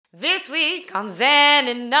This week on Zen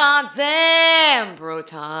and Not Zen, bro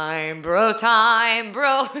time, bro time,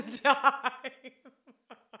 bro time.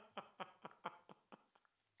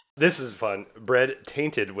 This is fun. Bread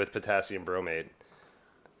tainted with potassium bromate.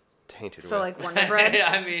 Tainted So with. like Wonder Bread?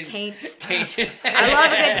 I mean, Taint. tainted. I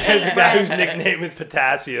love a good taint His guy's bread. nickname is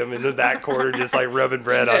Potassium in the back corner, just like rubbing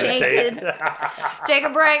bread on his taint. Tainted. Take a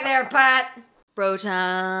break there, Pat. Bro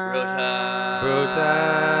time. Bro time. Bro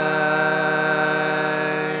time.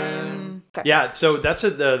 Yeah, so that's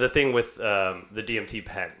the thing with the DMT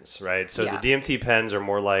pens, right? So Yeah. the DMT pens are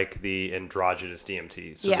more like the endogenous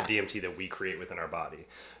DMT, so Yeah. the DMT that we create within our body.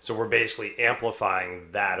 So we're basically amplifying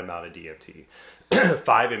that amount of DMT.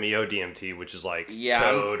 5-MeO DMT, which is like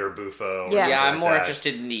Toad or Bufo. Or Yeah. Yeah, I'm like more that.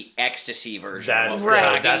 interested in the ecstasy version. That's of what we're Right.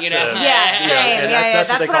 talking, that's you know? the- Yeah, same. and Yeah, that's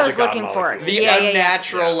they what I call was the God looking for. molecule. The Yeah.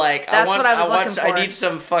 unnatural, like, That's what I was looking I for. need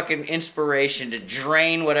some fucking inspiration to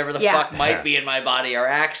drain whatever the Yeah. fuck might be in my body or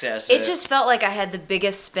access It just felt like I had the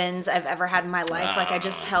biggest spins I've ever had in my life. Like I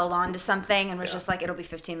just Ah. held on to something and was just like, it'll be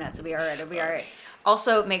 15 minutes. It'll be all right. It'll be all right.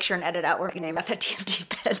 Also, make sure and edit out where we name out the DMT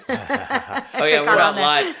pen. Oh yeah, it's we're not on on there.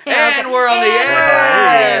 live. Yeah, And okay. we're on the And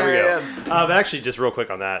air. we're There we go. But actually, just real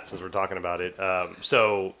quick on that, since we're talking about it.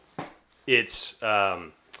 So it's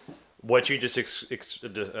what you just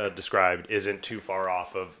described isn't too far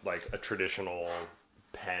off of like a traditional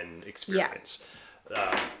pen experience.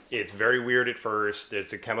 It's very weird at first.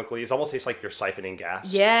 It's it almost tastes like you're siphoning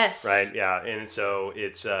gas. Yes. Right. Yeah. And so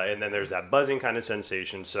it's and then there's that buzzing kind of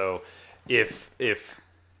sensation. So if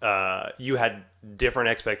you had different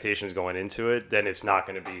expectations going into it, then it's not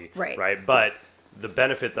going to be Right. But the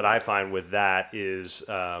benefit that I find with that is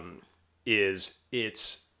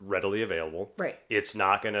it's readily available. Right. It's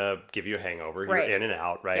not going to give you a hangover. Right. You're in and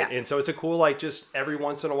out, right? Yeah. And so it's a cool, like, just every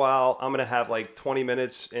once in a while, I'm going to have like 20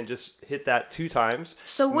 minutes and just hit that 2 times.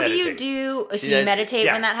 So what do you meditate. do? So See, you that's- meditate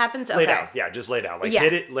yeah. when that happens? Lay Okay. down. Yeah, just lay down. Like, Yeah.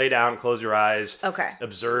 hit it, lay down, close your eyes. Okay.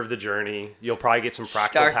 Observe the journey. You'll probably get some fractal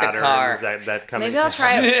Start the patterns car. that come Maybe in. I'll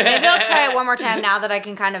try it. Maybe I'll try it one more time now that I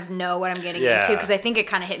can kind of know what I'm getting Yeah. into, because I think it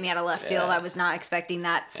kind of hit me out of left field. Yeah. I was not expecting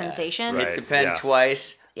that sensation. Right. Hit the pen Yeah.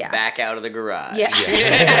 twice. Yeah. Back out of the garage. Yeah.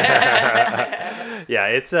 Yeah,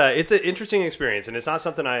 it's an interesting experience, and it's not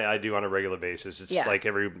something I do on a regular basis. It's Yeah. like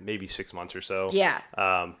every maybe 6 months or so. Yeah.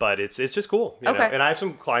 But it's just cool. You know? Okay. And I have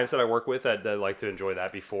some clients that I work with that like to enjoy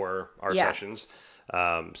that before our Yeah. sessions.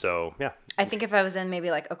 So yeah. I think if I was in maybe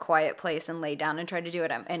like a quiet place and laid down and tried to do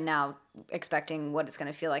it, and now expecting what it's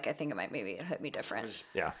going to feel like, I think it might maybe hit me different.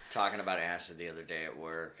 Yeah. Talking about acid the other day at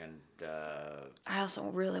work, and I also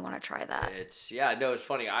really want to try that. it's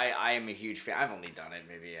funny. I am a huge fan. I've only done it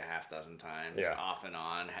maybe a half dozen times, Yeah. off and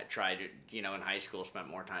on. Had tried it, in high school, spent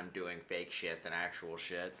more time doing fake shit than actual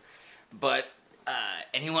shit. But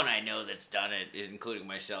anyone I know that's done it, including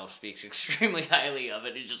myself, speaks extremely highly of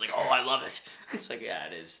it. It's just like, oh, I love it. It's like, yeah,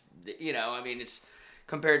 it is. I mean, it's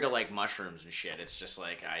compared to like mushrooms and shit. It's just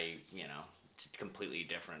like it's completely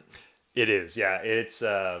different. It is. Yeah. It's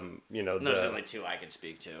Those are the only two I can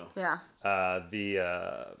speak to. Yeah.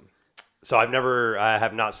 So I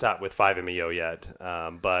have not sat with 5-MeO yet,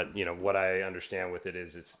 but what I understand with it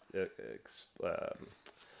is it's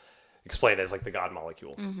explained as like the God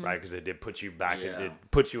molecule, right? Because it did put you back, Yeah. it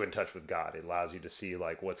puts you in touch with God. It allows you to see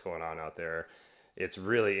like what's going on out there. It's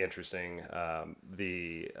really interesting,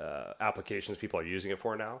 the applications people are using it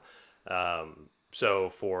for now. So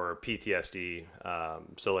for PTSD,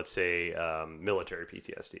 so let's say military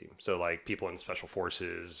PTSD, so like people in special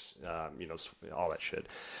forces, all that shit.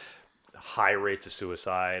 High rates of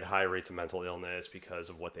suicide, high rates of mental illness because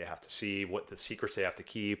of what they have to see, what the secrets they have to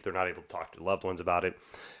keep. They're not able to talk to loved ones about it.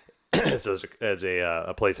 So as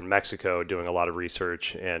a place in Mexico doing a lot of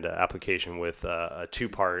research and application with a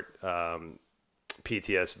 2-part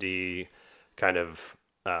PTSD kind of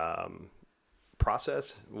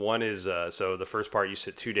process. One is, so the first part, you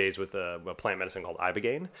sit 2 days with a plant medicine called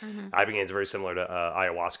Ibogaine. Ibogaine is very similar to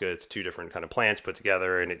ayahuasca. It's 2 different kind of plants put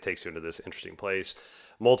together, and it takes you into this interesting place.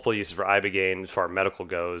 Multiple uses for Ibogaine as far as medical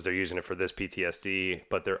goes. They're using it for this PTSD,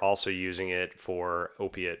 but they're also using it for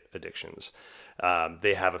opiate addictions.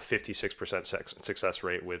 They have a 56% success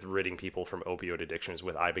rate with ridding people from opioid addictions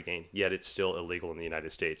with Ibogaine, yet it's still illegal in the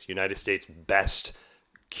United States. United States best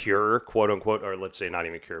cure, quote unquote, or let's say not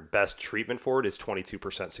even cure, best treatment for it is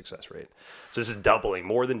 22% success rate. So this is doubling,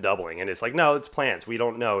 more than doubling. And it's like, no, it's plants. We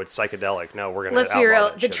don't know. It's psychedelic. No, we're going to Let's be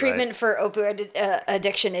real. The treatment for opioid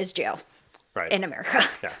addiction is jail. Right. In America.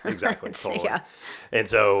 Yeah, exactly. Totally. Yeah. And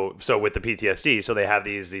so with the PTSD, so they have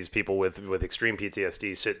these people with extreme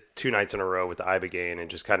PTSD sit 2 nights in a row with the Ibogaine and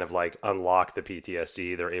just kind of like unlock the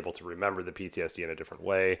PTSD. They're able to remember the PTSD in a different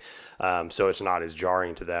way, so it's not as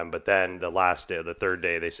jarring to them. But then the last day, the third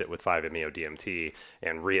day, they sit with 5-MeO-DMT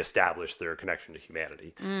and reestablish their connection to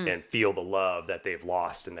humanity and feel the love that they've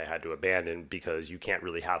lost and they had to abandon, because you can't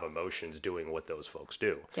really have emotions doing what those folks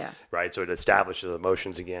do. Yeah. Right. So it establishes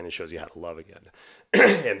emotions again and shows you how to love again.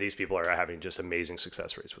 And these people are having just amazing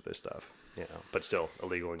success rates with this stuff, but still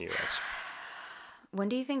illegal in the U.S. When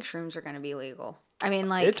do you think shrooms are going to be legal? I mean,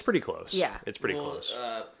 like... It's pretty close. Yeah. It's pretty close.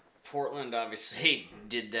 Portland obviously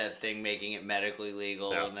did that thing, making it medically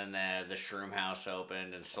legal, Yeah. and then the shroom house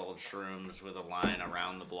opened and sold shrooms with a line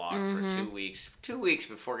around the block for 2 weeks. 2 weeks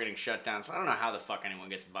before getting shut down. So I don't know how the fuck anyone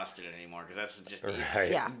gets busted anymore, because that's just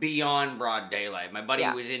Right. Yeah. beyond broad daylight. My buddy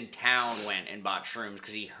Yeah. who was in town went and bought shrooms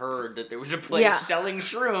because he heard that there was a place Yeah. selling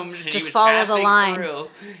shrooms, and he Just was follow the passing line. through.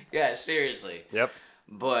 Yeah, seriously. Yep.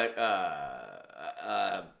 But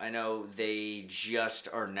I know they just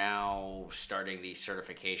are now starting the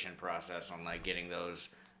certification process on like getting those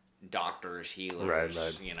doctors, healers,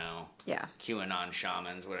 Right. Yeah. QAnon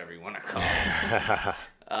shamans, whatever you want to call them,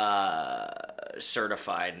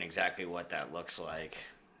 certified in exactly what that looks like.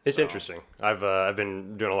 It's interesting. I've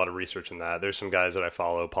been doing a lot of research in that. There's some guys that I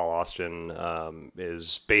follow. Paul Austin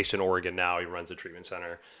is based in Oregon now. He runs a treatment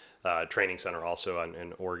center, training center also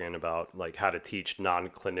in Oregon, about like how to teach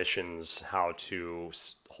non-clinicians how to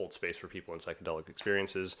hold space for people in psychedelic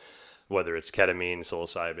experiences, whether it's ketamine,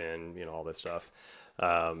 psilocybin, all that stuff.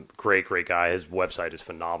 Great guy. His website is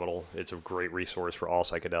phenomenal. It's a great resource for all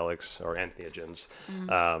psychedelics or entheogens.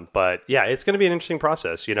 But yeah, it's going to be an interesting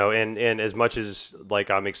process, and as much as like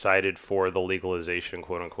I'm excited for the legalization,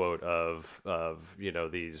 quote unquote, of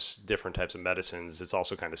these different types of medicines, it's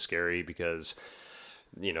also kind of scary because,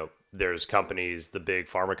 there's companies, the big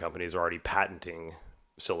pharma companies are already patenting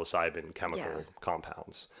psilocybin chemical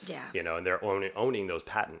compounds. Yeah. And they're owning those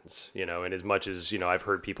patents, and as much as, I've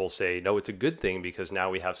heard people say, no, it's a good thing because now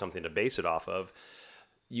we have something to base it off of.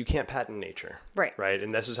 You can't patent nature. Right. Right.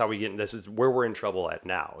 And this is how this is where we're in trouble at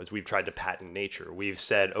now, is we've tried to patent nature. We've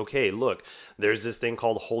said, okay, look, there's this thing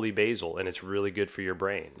called holy basil and it's really good for your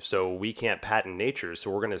brain. So we can't patent nature. So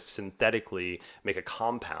we're going to synthetically make a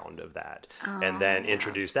compound of that and then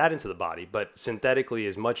introduce that into the body. But synthetically,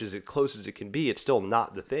 as much as close as it can be, it's still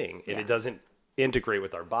not the thing. And it doesn't integrate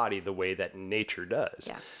with our body the way that nature does.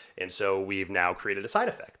 Yeah. And so we've now created a side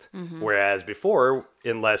effect. Whereas before,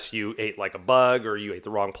 unless you ate like a bug or you ate the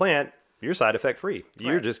wrong plant, you're side effect free.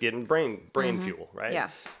 You're just getting brain fuel, right? Yeah.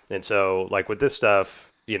 And so like with this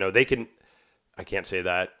stuff, they can, I can't say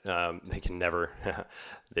that, they can never,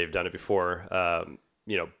 they've done it before,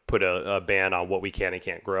 put a ban on what we can and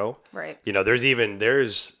can't grow. Right. There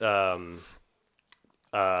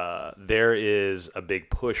is a big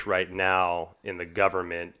push right now in the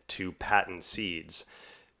government to patent seeds,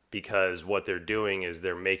 because what they're doing is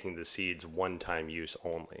they're making the seeds one-time use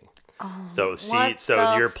only. So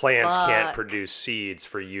your plants can't produce seeds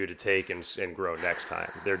for you to take and grow next time.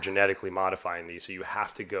 They're genetically modifying these, so you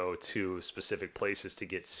have to go to specific places to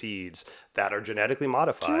get seeds that are genetically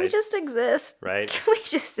modified. Can we just exist? Right? Can we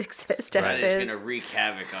just exist as Right, is? it's gonna wreak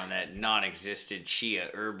havoc on that non-existent chia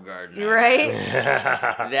herb garden. Right?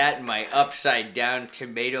 That and my upside down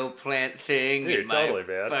tomato plant thing. Dude, and my totally,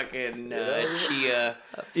 man. fucking chia.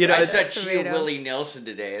 I saw Chia tomato. Willie Nelson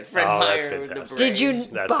today at Fred Oh, that's Meyer with the fantastic. Did you braids.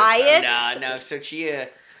 That's buy it? No. So chia,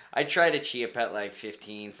 I tried a chia pet like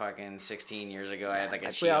 16 years ago. I had like a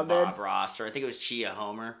Like we chia all Bob did. Ross, or I think it was chia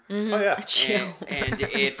Homer. Oh yeah. Chill. And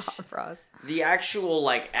it's Frost. the actual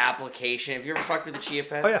like application. Have you ever fucked with a chia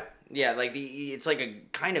pet? Oh yeah. Yeah, like it's like a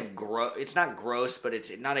kind of gross. It's not gross, but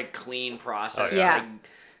it's not a clean process. Oh, yeah. It's like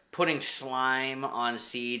putting slime on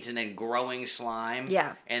seeds and then growing slime.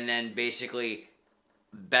 Yeah. And then basically,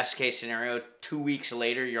 best case scenario, 2 weeks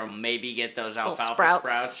later, you'll maybe get those alfalfa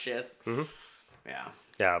sprouts shit. Mm-hmm. Yeah.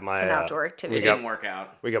 Yeah, It's an outdoor activity. It didn't work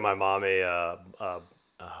out. We got my mom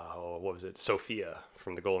what was it? Sophia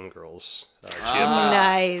from the Golden Girls.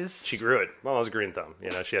 Nice. She grew it. Mom was a green thumb.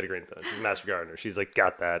 She had a green thumb. She's a master gardener. She's like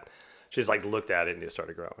got that. She's like looked at it and it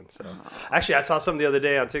started growing. So actually, I saw something the other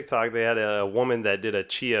day on TikTok. They had a woman that did a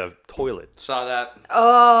chia toilet. Saw that.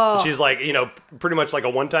 Oh. She's like, pretty much like a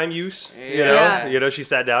one-time use. Yeah. She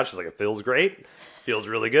sat down. She's like, it feels great. Feels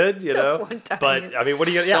really good. a one-time But use. I mean, what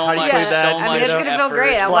do you? So how do you much- play that? so I mean, it's much gonna feel effort.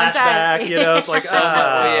 great at one time. Splashback, it's like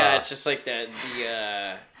yeah, it's just like the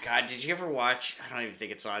God, did you ever watch? I don't even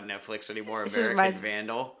think it's on Netflix anymore. just American reminds-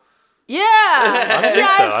 Vandal. Yeah, think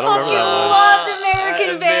yeah, so. I I don't remember fucking that loved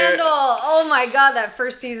American Vandal. Oh my god, that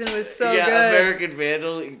first season was so yeah, good. American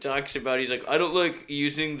Vandal, he talks about, he's like, I don't like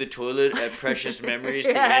using the toilet at Precious Memories,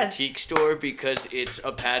 the Yes. antique store, because it's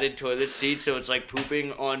a padded toilet seat, so it's like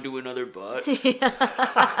pooping onto another butt.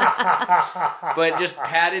 But just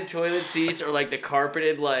padded toilet seats, or like the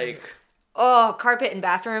carpeted, like... Oh, carpet and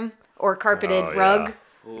bathroom or carpeted Oh, rug.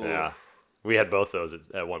 Yeah. We had both those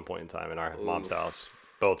at one point in time in our mom's house.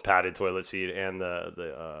 Both padded toilet seat and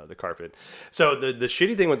the carpet. So the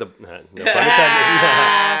shitty thing with the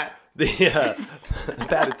the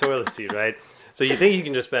padded toilet seat, right? So you think you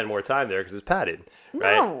can just spend more time there because it's padded,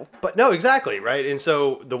 right? No. But no, exactly, right? And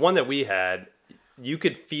so the one that we had, you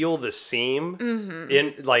could feel the seam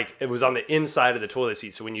in, like, it was on the inside of the toilet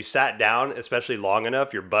seat. So when you sat down, especially long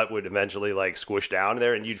enough, your butt would eventually like squish down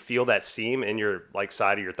there, and you'd feel that seam in your like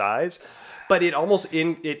side of your thighs. But it almost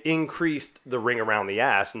it increased the ring around the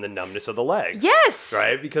ass and the numbness of the legs. Yes.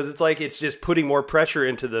 Right? Because it's like it's just putting more pressure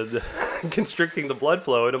into the constricting the blood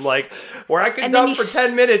flow. And I'm like, where I could And then dump you for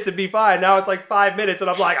 10 minutes and be fine. Now it's like 5 minutes and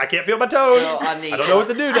I'm like, I can't feel my toes. So on the, I don't know what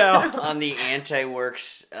to do now. On the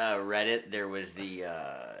Anti-Works Reddit, there was the,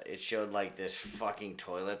 it showed like this fucking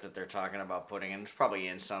toilet that they're talking about putting in. It's probably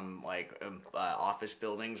in some like office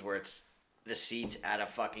buildings where it's the seats at a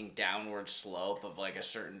fucking downward slope of like a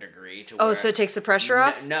certain degree to where So it takes the pressure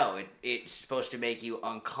off? No, it's supposed to make you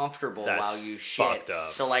uncomfortable That's while you shit. fucked up.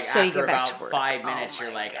 So like So you after get back about to work. 5 minutes, Oh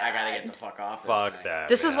you're my like, I gotta get the fuck off. Fuck thing. that.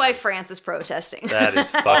 This is man. why France is protesting. That is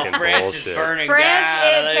fucking France bullshit. is burning France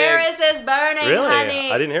down. in Paris is burning, Really?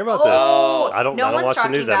 honey. I didn't hear about Oh, this. I don't No watch one's the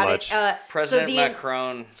talking news that about much. it. President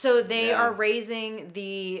Macron. So they Yeah. are raising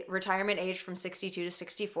the retirement age from 62 to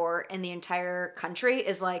 64, and the entire country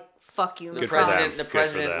is like, "Fuck you, Good for Macron." them. The Good for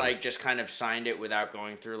president them. like just kind of signed it without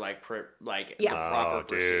going through like the Yeah. proper Oh,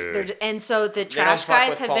 procedure. dude. And so the don't trash fuck guys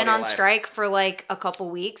with have been quality on of life. strike for like a couple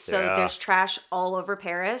weeks. So Yeah. there's trash all over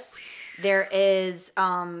Paris. There is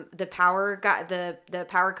the power guy, the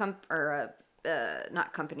power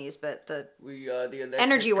not companies, but the We are the electric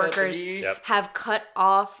energy workers company. Yep. have cut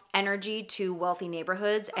off energy to wealthy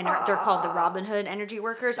neighborhoods, and they're called the Robin Hood energy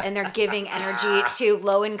workers, and they're giving energy to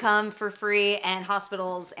low income for free, and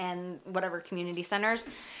hospitals and whatever community centers.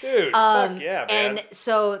 Dude, fuck yeah, man. And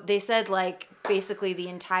so they said, like, basically the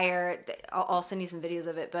entire, I'll send you some videos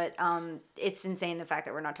of it, but it's insane the fact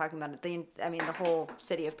that we're not talking about it. The whole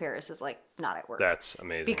city of Paris is like not at work. That's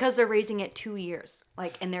amazing. Because they're raising it 2 years.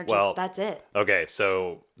 Like, and they're just, Well, that's it. Okay,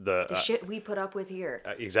 so the Shit we put up with here.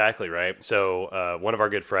 exactly right. So one of our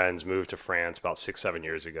good friends moved to France about 6-7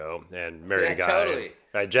 years ago and married Yeah, a guy. totally.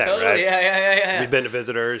 Jen, Totally, right? yeah. We've been to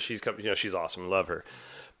visit her. She's come, she's awesome. Love her.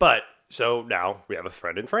 But so now we have a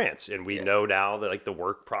friend in France, and we know now that like the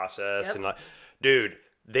work process Yep. and like, dude,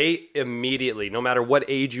 they immediately, no matter what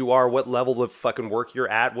age you are, what level of fucking work you're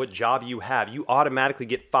at, what job you have, you automatically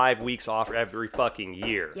get 5 weeks off every fucking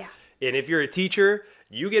year. Yeah. And if you're a teacher,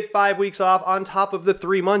 you get 5 weeks off on top of the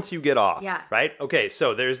 3 months you get off. Yeah. Right? Okay,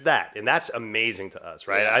 so there's that. And that's amazing to us,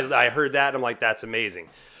 right? I heard that and I'm like, that's amazing.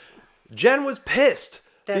 Jen was pissed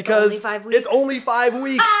That it's because only 5 weeks? it's only 5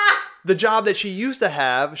 weeks. The job that she used to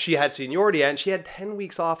have, she had seniority at, and she had 10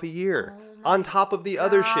 weeks off a year on top of the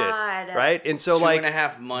other shit, God. right? And so,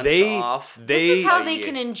 2.5 months they, off. This is how a they year.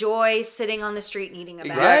 can enjoy sitting on the street and eating a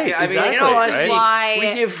bag. Right, I mean, exactly, in all right? honesty,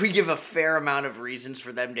 Why- we give a fair amount of reasons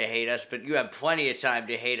for them to hate us, but you have plenty of time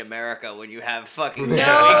to hate America when you have fucking 10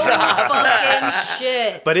 No weeks off. fucking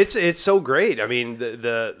shit. But it's so great. I mean,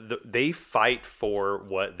 the they fight for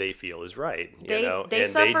what they feel is right. They and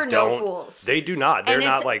suffer no fools. They do not. They're And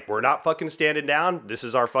not it's- like, we're not fucking standing down. This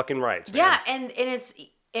is our fucking rights. Man. yeah, and it's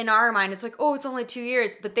in our mind, it's like, oh, it's only 2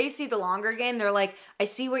 years, but they see the longer game. They're like, I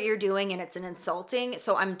see what you're doing, and it's an insulting,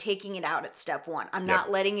 so I'm taking it out at step one. I'm not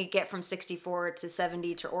letting it get from 64 to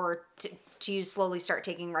 70 to you slowly start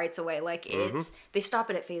taking rights away. Like they stop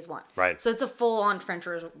it at phase one. Right. So it's a full on French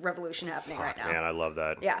Revolution happening right now. Man, I love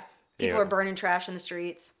that. Yeah. People Yeah. are burning trash in the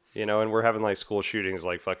streets. And we're having like school shootings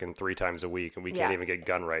like fucking 3 times a week, and we can't Yeah. even get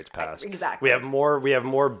gun rights passed. Exactly. We have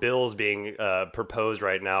more bills being proposed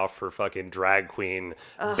right now for fucking drag queen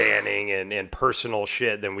banning and personal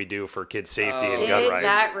shit than we do for kid safety and gun rights.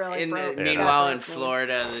 That really broke. Meanwhile, that in broke me.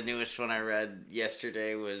 Florida, the newest one I read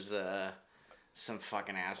yesterday was some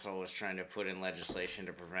fucking asshole was trying to put in legislation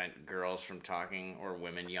to prevent girls from talking, or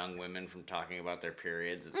young women from talking about their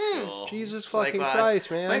periods at school. Jesus It's fucking well, Christ,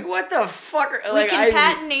 man. Like, what the fuck? We can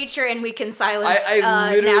patent nature and we can silence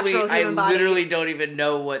natural human body. I literally don't even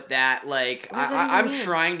know what that, like, I'm mean?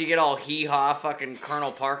 trying to get all hee-haw fucking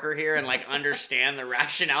Colonel Parker here and, like, understand the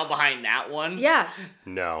rationale behind that one. Yeah.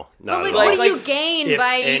 No, But, not like, at all. what do you gain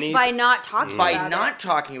by not talking about it? By not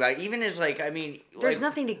talking about it, even as, like, I mean... There's like,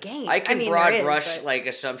 nothing to gain. I can mean, broad there is, brush, but... like,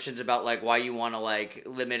 assumptions about, like, why you want to, like,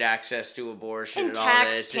 limit access to abortion and all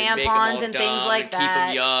tax this. tampons and make them all and things dumb like and that. keep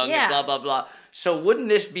them young Yeah. and blah, blah, blah. So wouldn't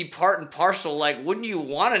this be part and parcel? Like, wouldn't you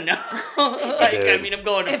want to know? Like, I mean, I'm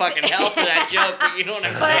going to fucking hell for that joke, but you know what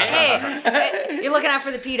I'm But saying? hey, you're looking out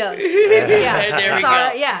for the pedos. Yeah, There we it's all go.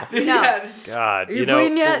 right. Yeah, we know. Yeah. God, Are you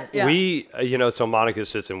bleeding yet? Yeah. we, so Monica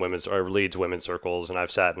sits in or leads women's circles, and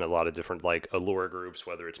I've sat in a lot of different, like, allure groups,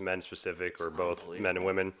 whether it's men specific or both men and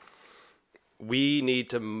women. We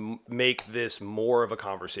need to make this more of a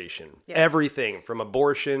conversation. Yeah. Everything from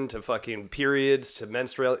abortion to fucking periods to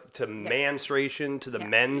menstruation to the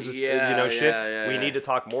men's shit. yeah. We need to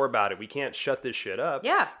talk more about it. We can't shut this shit up.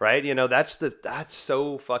 Yeah. Right? That's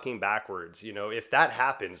so fucking backwards. If that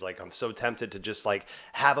happens, like, I'm so tempted to just, like,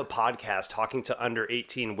 have a podcast talking to under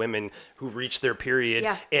 18 women who reach their period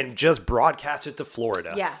and just broadcast it to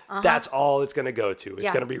Florida. Yeah. That's all it's going to go to. It's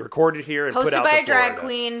Yeah. going to be recorded here and put Hosted out by to a drag Florida.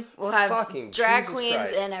 queen. We'll have Fucking drag Jesus queens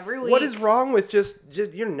Christ. in every week. What is wrong with just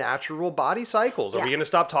your natural body cycles? Are Yeah. we going to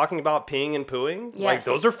stop talking about peeing and pooing? Like, Yes.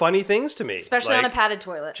 those are funny things to me. Especially like, on a padded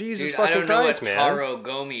toilet. Jesus Dude, I fucking don't know Christ, what man. Taro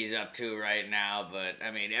Gomi's up to right now, but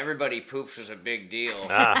I mean, everybody poops was a big deal.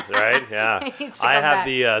 Right? Yeah. He needs to I come have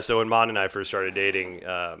back. so when Mon and I first started dating,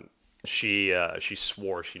 she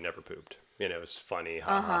swore she never pooped. It was funny.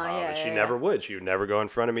 But she never would. She would never go in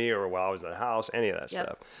front of me or while I was in the house, any of that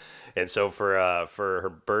stuff. And so for her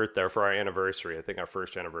birthday, or for our anniversary, I think our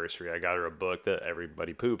first anniversary, I got her a book, the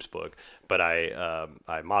Everybody Poops book, but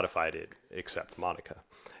I modified it except Monica.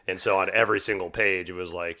 And so on every single page, it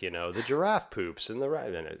was like, the giraffe poops and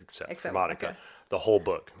except for Monica. The whole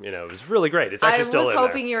book, it was really great. It's actually still in there. I was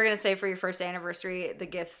hoping you were going to say for your first anniversary, the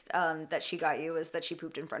gift that she got you was that she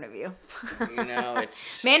pooped in front of you.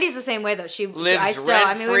 It's... Mandy's the same way though. Lives we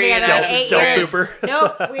rent-free. got like 8 Still years. pooper.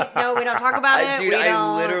 Nope, we don't talk about it. Dude, we I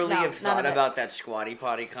don't, literally no, have none thought of it. about that squatty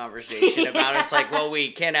potty conversation about it. It's like, well,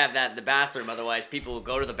 we can't have that in the bathroom, otherwise people will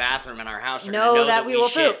go to the bathroom in our house and know that we will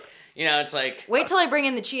shit. poop. It's like... Wait till I bring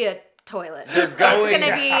in the chia toilet. They're going, it's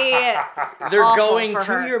gonna be they're awful going for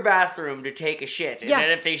to her. your bathroom to take a shit, and then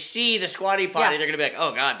if they see the squatty potty, they're gonna be like,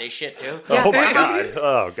 "Oh God, they shit too." Yeah. Oh my god!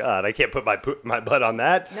 Oh god! I can't put my butt on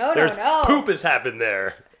that. No. Poop has happened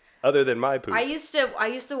there, other than my poop. I used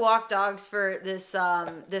to walk dogs for this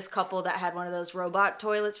this couple that had one of those robot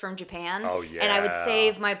toilets from Japan. Oh, yeah. And I would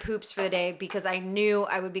save my poops for the day because I knew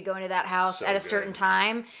I would be going to that house So at a good. certain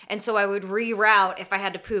time, and so I would reroute if I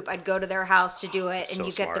had to poop. I'd go to their house to do it, and So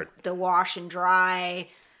you smart. get the wash and dry.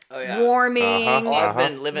 Oh, yeah. Warming. Oh, I've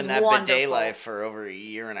been living It's that wonderful. bidet life for over a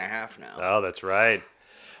year and a half now. Oh, that's right.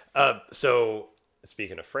 So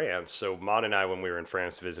speaking of France, so Mon and I, when we were in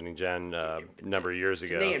France visiting Jen a number of years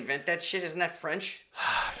ago, Did they invent that shit? Isn't that French?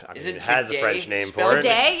 I Is mean, it it has a bidet? French name Spelled for it.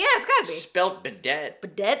 Bidet? Yeah, it's gotta be. Spelt bidet.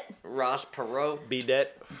 Bidet. Ross Perot.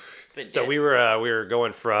 Bidet. Bidet. So we were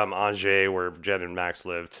going from Angers, where Jen and Max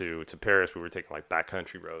lived, to Paris. We were taking like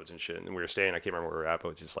backcountry roads and shit, and we were staying. I can't remember where we were at, but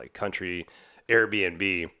it was just like country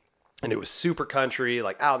Airbnb. And it was super country,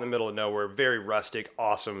 like out in the middle of nowhere, very rustic,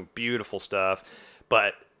 awesome, beautiful stuff.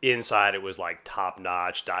 But inside it was like top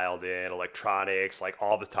notch, dialed in, electronics, like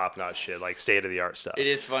all the top notch shit, like state of the art stuff. It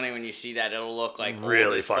is funny when you see that. It'll look like Really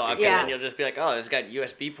old as fucking fuck, cool. and then you'll just be like, "Oh, it's got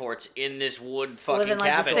USB ports in this wood fucking Living like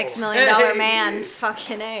cabin." the $6 million man.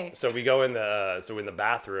 Fucking A. So we go in the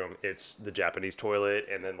bathroom, it's the Japanese toilet,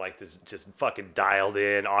 and then like this just fucking dialed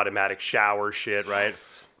in automatic shower shit, right?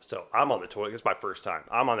 So I'm on the toilet. It's my first time.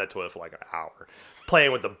 I'm on that toilet for like an hour,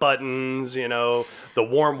 playing with the buttons, the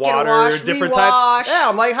warm water, wash, different rewash, type. Yeah,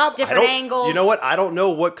 I'm like, how different I don't, angles. You know what? I don't know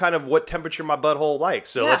what temperature my butthole likes.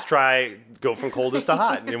 So Yeah. let's try go from coldest to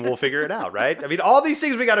hot, and we'll figure it out, right? I mean, all these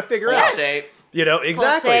things we got to figure out. Say, Exactly.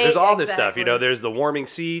 Pulsate, There's all this stuff. exactly. There's the warming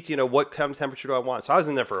seat. What temperature do I want? So I was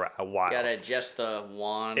in there for a while. gotta adjust the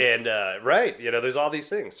wand. And right, there's all these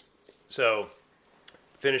things. So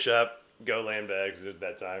finish up, go lay in bed because it was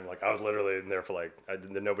bedtime. Like I was literally in there for like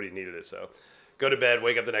nobody needed it. So go to bed,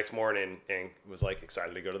 wake up the next morning, and was like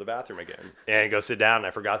excited to go to the bathroom again and go sit down. And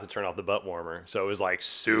I forgot to turn off the butt warmer, so it was like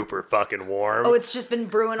super fucking warm. Oh, it's just been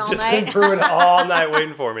brewing all just night. been brewing all night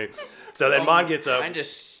waiting for me. So then Mon gets up. Mine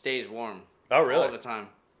just stays warm. Oh, really? All the time.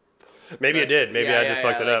 Maybe it did. Maybe I just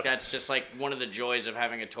fucked it like, up. That's just like one of the joys of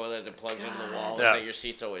having a toilet that plugs into the wall is Yeah. that your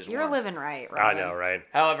seat's always warm. You're living right, I Robin. know, right?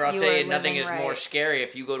 However, I'll You tell are you, nothing living is more right. scary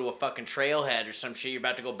if you go to a fucking trailhead or some shit. You're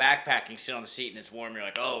about to go backpacking, sit on the seat, and it's warm. You're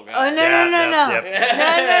like, oh god. Oh no Yeah, no no no yep. no no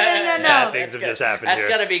no Bad no! things have just happened That's here.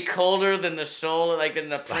 gotta be colder than the soul, like than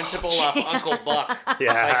the principle of Uncle Buck.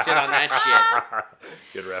 Yeah. If I sit on that shit.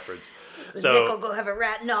 Good reference. Nick will So, go have a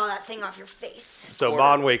rat gnaw that thing off your face. so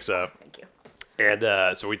Bon wakes up. Thank you.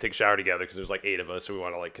 And so we take a shower together because there's like 8 of us, so we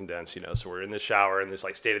want to like condense, So we're in this shower, in this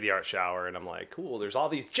like state of the art shower, and I'm like, cool. There's all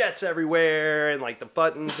these jets everywhere, and like the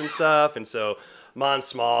buttons and stuff. And so Mon's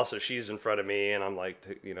small, so she's in front of me, and I'm like,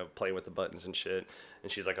 playing with the buttons and shit.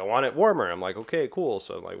 And she's like, I want it warmer. I'm like, okay, cool.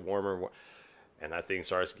 So I'm like, warmer. And that thing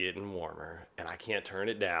starts getting warmer, and I can't turn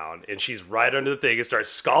it down. And she's right under the thing and starts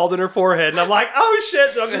scalding her forehead, and I'm like, oh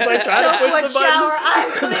shit! So I'm just like trying to Soak push one the button. shower.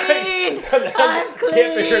 I'm clean. I'm clean.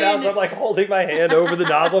 Can't figure it out, so I'm like holding my hand over the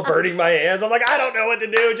nozzle, burning my hands. I'm like, I don't know what to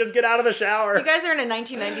do. Just get out of the shower. You guys are in a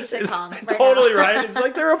 1990 sitcom. Right Totally now. right. It's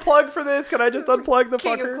like they're a plug for this. Can I just unplug the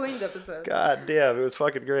King fucker? of Queens episode. God damn, it was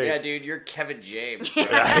fucking great. Yeah, dude, you're Kevin James. Bro.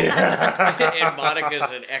 And Monica's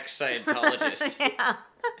an ex-Scientologist. Yeah.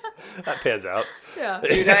 That pans out. Yeah.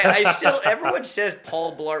 Dude, I still, everyone says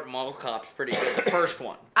Paul Blart Mall Cop's pretty good. The first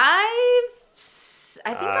one. I think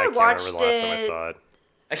I can't watched remember the last time I it. saw it.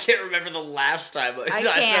 I can't remember the last time I saw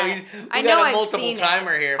it. can't. So we I got know a I've multiple seen it.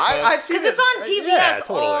 timer here, folks. I've seen Because it's on TBS Yeah,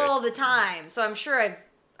 totally. all the time, so I'm sure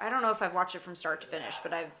I don't know if I've watched it from start to finish,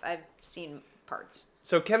 but I've seen parts.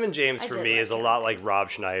 So Kevin James I for did me like is a Kevin lot like James. Rob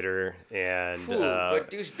Schneider and Ooh, but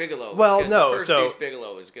Deuce Bigelow was well, good. no, The first so- Deuce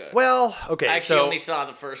Bigelow was good. well, okay. I actually so only saw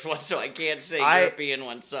the first one, so I can't say I- European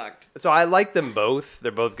one sucked. So I like them both.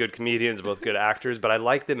 They're both good comedians, both good actors, but I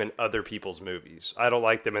like them in other people's movies. I don't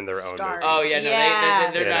like them in their own Stars. movies. Oh yeah, no,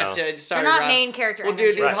 Yeah. they're You not. know. Sorry, They're not Rob. main character Well, dude,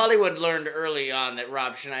 energy. Right. Hollywood learned early on that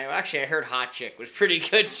Rob Schneider. Actually, I heard Hot Chick was pretty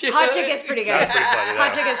good too. Hot Chick is pretty good. That's pretty funny, Hot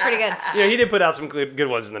though. Chick is pretty good. Yeah, he did put out some good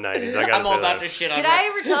ones in the 90s. I gotta I'm all say about that. to shit on. Did Rob. I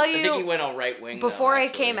ever tell I think he you went all right wing before though, I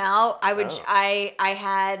actually. came out? I would Oh. I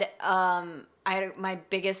had my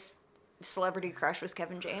biggest celebrity crush was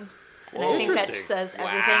Kevin James. And Whoa. I think that Interesting. says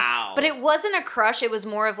everything. Wow. But it wasn't a crush. It was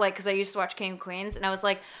more of like, because I used to watch King of Queens, and I was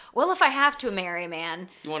like, well, if I have to marry a man,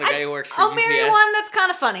 You want a guy who works for I'll marry UPS? one that's kind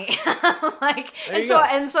of funny. Like, There and you so go.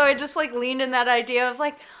 and so I just like leaned in that idea of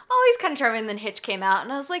like, oh, he's kind of charming. And then Hitch came out,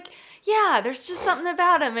 and I was like, yeah, there's just something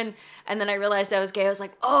about him. And then I realized I was gay. I was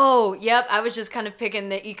like, oh, yep. I was just kind of picking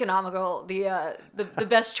the economical, the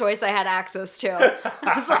best choice I had access to.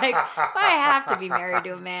 I was like, if I have to be married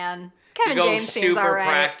to a man, Kevin You go James seems super all right.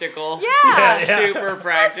 practical. Yeah. Super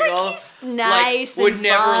practical. he's nice Like, would and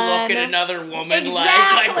never fun. look at another woman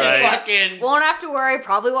Exactly. like Right. fucking. Won't have to worry.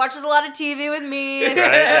 Probably watches a lot of TV with me. Right,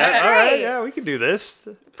 yeah, all right, Great. yeah, we can do this.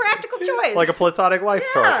 Practical choice. Like a platonic life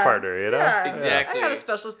Yeah, partner, yeah. Exactly. I got a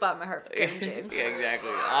special spot in my heart for Kevin James. Yeah, exactly.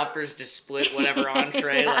 Offers to split whatever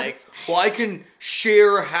entree. Yes. Like, well, I can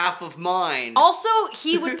share half of mine. Also,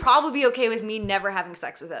 he would probably be okay with me never having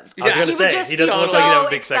sex with him. I was gonna He would say, just he be doesn't look like he'd have so a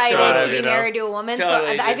big sex excited drive, to be you know? married to a woman.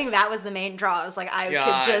 Totally, so I just- think that was the main draw. I was like, I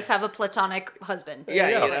God. could just have a platonic husband.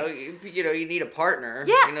 Yeah, basically. you know, you need a partner.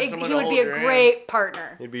 Yeah, you know, someone he to would hold be a your hand. great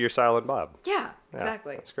partner. He'd be your Silent Bob. Yeah, Yeah,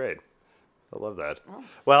 exactly. That's great. I love that.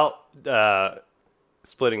 Well,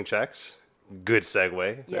 splitting checks. Good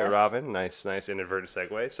segue there, Yes. Robin. Nice inadvertent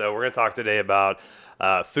segue. So we're going to talk today about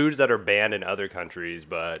foods that are banned in other countries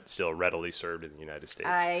but still readily served in the United States.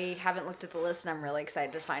 I haven't looked at the list, and I'm really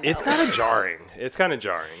excited to find It's out. kind what of it is. jarring. It's kind of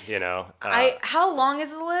jarring, you know. How long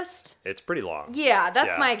is the list? It's pretty long. Yeah,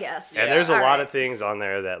 that's Yeah. my guess. And there's a All lot right. of things on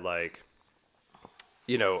there that like,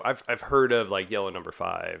 you know, I've heard of like Yellow Number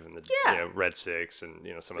 5 and the Yeah. you know, Red 6 and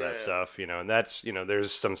you know some of that Yeah. stuff, you know, and that's you know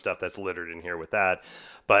there's some stuff that's littered in here with that,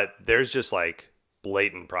 but there's just like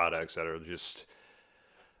blatant products that are just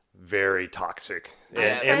very toxic I'm and,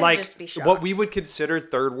 excited to like just be what we shocked. would consider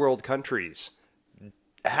third world countries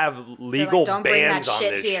have legal "Don't bring that bans on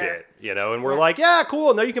shit this here." shit, you know, and we're Yeah. like, yeah,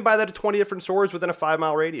 cool. No, you can buy that at 20 different stores within a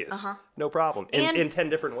 5-mile radius. Uh-huh. No problem. And- In 10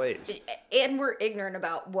 different ways. And we're ignorant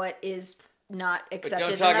about what is not But accepted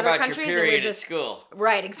don't talk in other about your countries, and period we're at just school.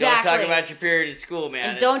 right. Exactly. Don't talk about your period at school, man.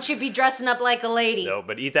 and It's- don't you be dressing up like a lady. No,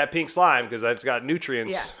 but eat that pink slime because that's got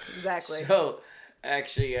nutrients. Yeah, exactly. So,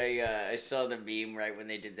 actually, I saw the meme right when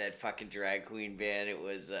they did that fucking drag queen ban. It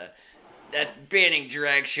was that banning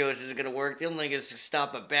drag shows isn't gonna work. The only thing is to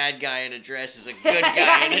stop a bad guy in a dress is a good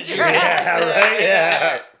guy in a dress. Yeah, right.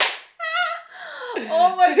 Yeah,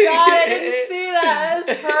 Oh my god, I didn't see that. That was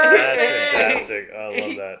that's perfect. fantastic. I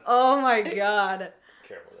love that. Oh my god.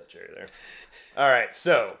 Careful with that cherry there. All right,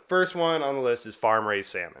 so first one on the list is farm raised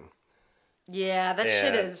salmon. Yeah, that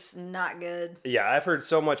shit And- is not good. Yeah, I've heard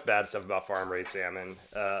so much bad stuff about farm-raised salmon,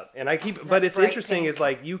 and I keep. But it's bright interesting pink. is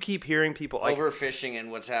like you keep hearing people like. Overfishing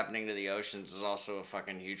and what's happening to the oceans is also a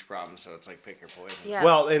fucking huge problem. So it's like pick your poison. Yeah.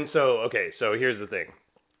 Well, and so okay, so here's the thing.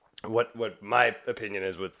 What my opinion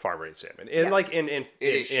is with farm-raised salmon, and Yeah. like in It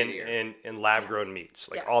is shittier. in lab-grown meats,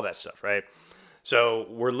 like Yeah. all that stuff, right? So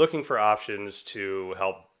we're looking for options to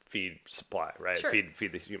help feed supply, right? Sure.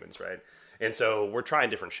 Feed the humans, right? And so we're trying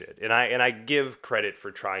different shit, and I give credit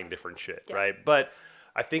for trying different shit, Yeah. right? But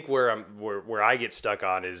I think where I get stuck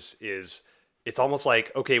on is it's almost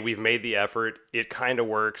like, okay, we've made the effort, it kind of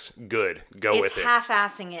works, good, go it's with it.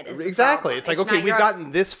 half-assing it. Is the Exactly. problem. It's like, not okay, we've your-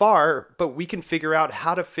 gotten this far, but we can figure out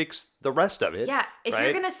how to fix the rest of it. Yeah, if you're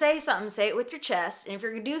right? gonna say something, say it with your chest, and if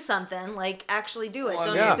you're gonna do something, like actually do it. Well,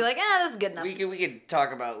 Don't yeah. just be like, this is good enough. We could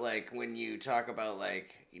talk about like when you talk about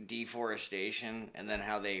like deforestation and then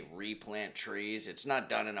how they replant trees. It's not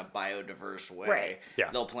done in a biodiverse way. Right. Yeah.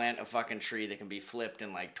 They'll plant a fucking tree that can be flipped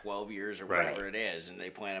in like 12 years or Right. whatever it is, and they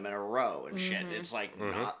plant them in a row and shit. It's like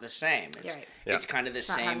Mm-hmm. not the same. It's, Right. Yeah. it's kind of the not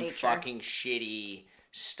how same nature- fucking shitty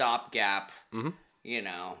stopgap. You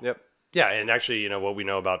know. Yep. Yeah, and actually, you know, what we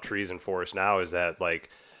know about trees and forests now is that, like,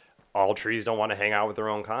 all trees don't want to hang out with their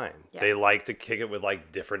own kind. Yeah. They like to kick it with,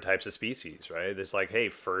 like, different types of species, right? There's like, hey,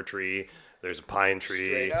 fir tree, there's a pine tree,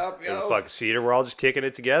 Straight up, there's a yo. fucking cedar. We're all just kicking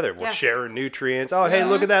it together. We're Yeah. sharing nutrients. Oh, hey,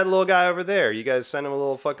 look at that little guy over there. You guys send him a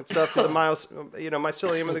little fucking stuff to the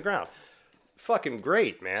mycelium of the ground. Fucking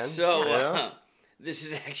great, man. So, You know? this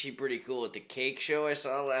is actually pretty cool. At the cake show I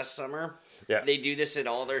saw last summer, Yeah. they do this at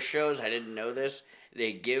all their shows. I didn't know this.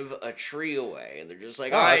 They give a tree away, and they're just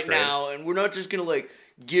like, Oh, all that's right, great. now, and we're not just going to, like,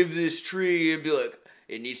 give this tree and be like,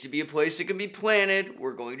 it needs to be a place that can be planted.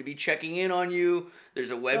 We're going to be checking in on you.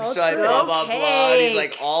 There's a website, great. blah, blah, blah. And he's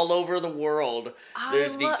like, Cake. all over the world.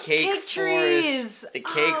 There's the love cake, cake forest. trees. The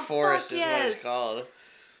cake Oh, forest fuck is what it's yes. called.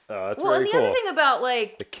 Oh, that's Well, very and the cool. other thing about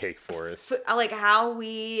like The cake forest. like how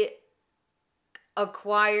we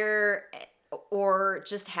acquire or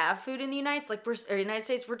just have food in the United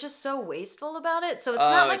States, we're just so wasteful about it. So it's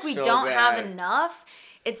not like it's we so don't have bad. enough.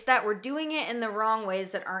 It's that we're doing it in the wrong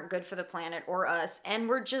ways that aren't good for the planet or us, and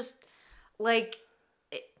we're just like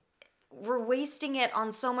we're wasting it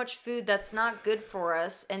on so much food that's not good for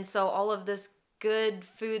us, and so all of this good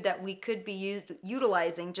food that we could be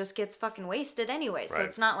utilizing just gets fucking wasted anyway. So Right.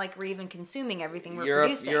 it's not like we're even consuming everything we're Europe,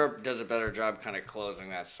 producing. Europe does a better job kind of closing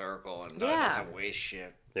that circle and Yeah. doesn't waste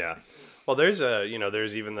shit. Yeah. Well, there's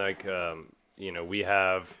there's even like, we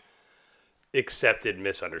have accepted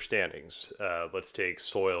misunderstandings. Let's take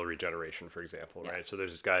soil regeneration, for example, right? So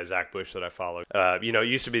there's this guy, Zach Bush, that I follow. It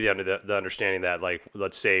used to be the understanding that, like,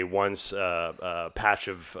 let's say once a patch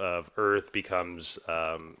of earth becomes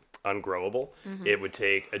ungrowable, it would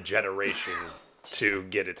take a generation to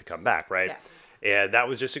get it to come back, right? Yeah. And that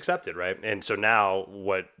was just accepted, right? And so now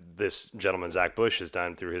what this gentleman, Zach Bush, has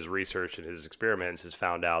done through his research and his experiments is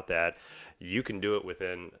found out that you can do it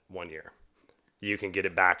within 1 year. You can get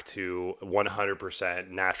it back to 100%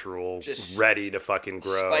 natural, Just ready to fucking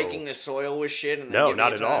grow. Spiking the soil with shit and then No, giving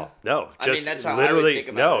not it at time? all. No, I mean, just that's how I would literally. think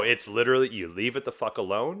about No, it. it's literally you leave it the fuck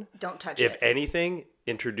alone. Don't touch If it. anything,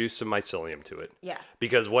 introduce some mycelium to it. Yeah.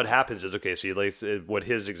 Because what happens is, okay, so what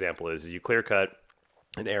his example is you clear cut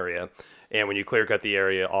an area, and when you clear cut the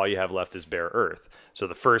area, all you have left is bare earth. So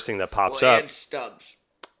the first thing that pops Well, up, and stubs.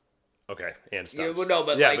 okay, and Yeah, stuff. well, no,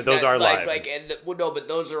 but yeah, like but those that, are like, live. Like, and no, but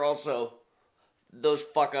those are also those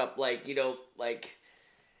fuck up. Like, like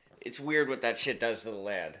it's weird what that shit does to the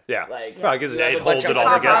land. Yeah. like Well, I guess you it have a bunch holds of it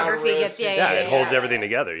all together. Topography gets- yeah, yeah, it holds yeah. everything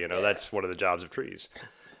together. That's one of the jobs of trees.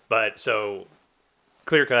 But so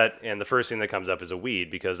clear cut, and the first thing that comes up is a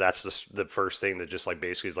weed, because that's the first thing that just like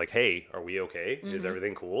basically is like, hey, are we okay? Mm-hmm. Is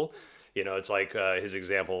everything cool? It's like his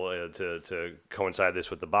example to coincide this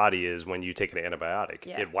with the body is when you take an antibiotic,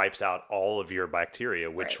 Yeah. it wipes out all of your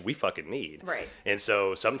bacteria, which Right. we fucking need. Right. And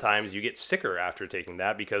so sometimes you get sicker after taking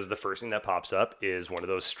that because the first thing that pops up is one of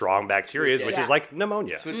those strong bacteria, which Yeah. is like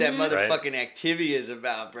pneumonia. That's what that Mm-hmm. motherfucking activity is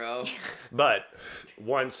about, bro. But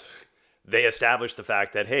once they establish the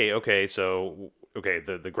fact that, hey,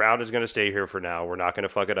 the ground is going to stay here for now. We're not going to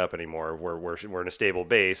fuck it up anymore. We're in a stable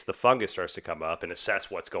base. The fungus starts to come up and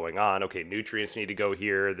assess what's going on. Okay, nutrients need to go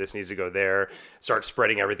here. This needs to go there. Start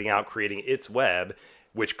spreading everything out, creating its web.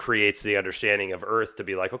 which creates the understanding of Earth to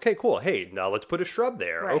be like, okay, cool. Hey, now let's put a shrub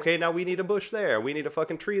there. Right. Okay, now we need a bush there. We need a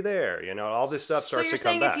fucking tree there. You know, all this stuff So starts you're to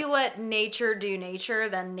come saying back. if you let nature do nature,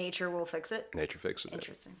 then nature will fix it? Nature fixes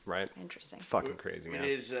Interesting. it. Right? Interesting. Fucking crazy, man. It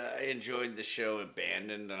is. I enjoyed the show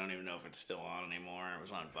Abandoned. I don't even know if it's still on anymore. It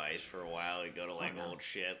was on Vice for a while. You go to like old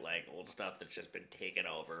shit, like old stuff that's just been taken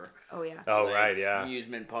over. Oh, yeah. Oh, Like, right, yeah.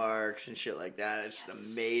 Amusement parks and shit like that. It's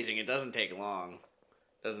amazing. It doesn't take long.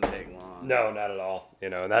 No, not at all. You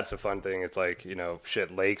know, and that's the fun thing. It's like, you know,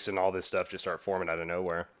 shit, lakes and all this stuff just start forming out of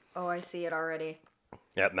nowhere. Oh, I see it already.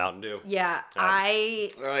 Yep, Mountain Dew. Yeah, Oh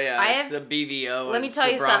yeah, it's have- the BVO. Let me it's tell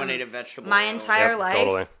the you something. brominated vegetable My oil. entire Yep, life,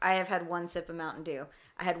 totally. I have had one sip of Mountain Dew.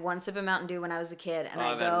 I had one sip of Mountain Dew when I was a kid, and Oh,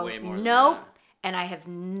 I I've had go, way more than nope. that. And I have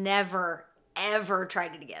never, ever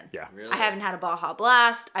tried it again. Yeah. Really? I haven't had a Baja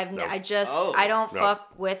Blast. Nope. I don't Nope.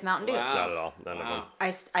 fuck with Mountain Dew. Wow. Not at all. None of them.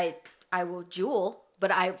 I will Juul,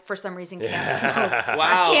 but I, for some reason, can't smoke.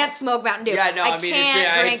 Wow. I can't smoke Mountain Dew. Yeah, no, I mean, can't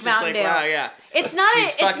it's drink just Mountain like, Dew. wow, yeah. It's not She's a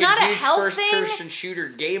fucking huge health first thing. person shooter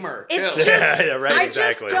gamer. It's too. just Yeah, right, I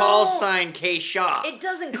exactly. just don't. Call sign K Shaw. It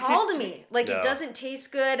doesn't call to me. Like No. it doesn't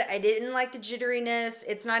taste good. I didn't like the jitteriness.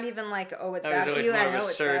 It's not even like, oh, it's I bad was for always you. more I of know a it's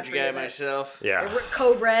bad surge for guy you. But myself. Yeah.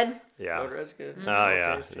 Code Red. Yeah. Code Red's good. Oh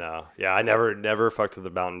yeah, no, yeah. I never fucked with the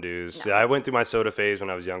Mountain Dews. No. Yeah, I went through my soda phase when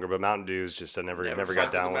I was younger, but Mountain Dews just I never got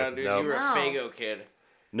fucked down with with. Mountain Dews. No, You were a No. Faygo kid.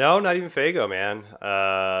 no, not even Faygo, man.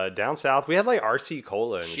 Down south we had like RC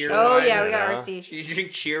Cola and Cheer shit. Oh wine, yeah, we you got know? RC. Did you drink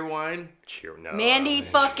cheer wine? Cheer, no. Mandy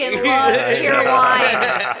fucking loves cheer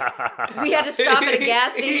wine. We had to stop at a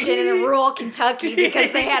gas station in rural Kentucky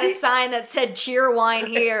because they had a sign that said cheer wine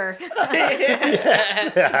here.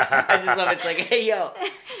 I just love it. It's like, hey yo,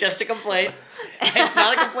 just a complaint. It's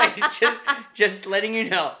not a complaint. It's just letting you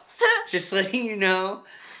know. Just letting you know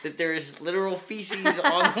that there is literal feces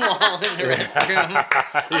on the wall in the restroom.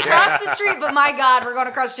 Across the street, but my God, we're going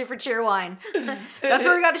across the street for cheer wine. That's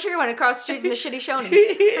where we got the cheer wine, across the street from the shitty Shoney's.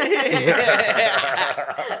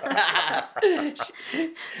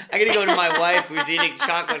 I gotta go to my wife who's eating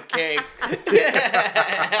chocolate cake. That's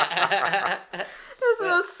the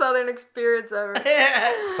most southern experience ever.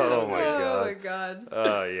 Oh my Oh my god. God.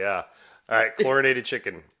 Oh yeah. All right, chlorinated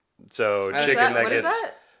chicken. So What is chicken that? that What is gets.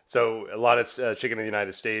 that? So a lot of chicken in the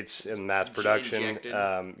United States in mass production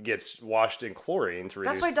Injected. gets washed in chlorine to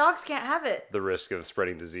reduce That's why dogs can't have it. the risk of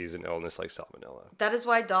spreading disease and illness like salmonella. That is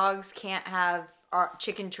why dogs can't have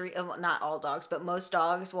chicken treat. Not all dogs, but most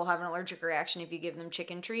dogs will have an allergic reaction if you give them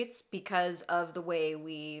chicken treats because of the way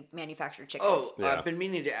we manufacture chickens. Oh, Yeah. I've been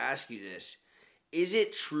meaning to ask you this. Is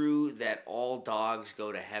it true that all dogs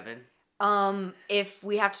go to heaven? If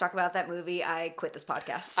we have to talk about that movie, I quit this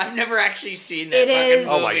podcast. I've never actually seen that. It fucking is-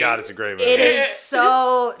 Oh my movie. god, it's a great movie. It is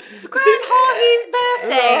so Groundhoggy's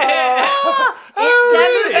birthday.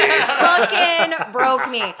 That movie fucking broke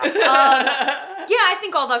me. Yeah, I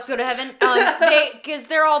think all dogs go to heaven because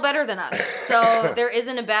they're all better than us. So there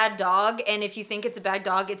isn't a bad dog, and if you think it's a bad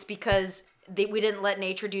dog, it's because we didn't let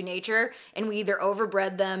nature do nature, and we either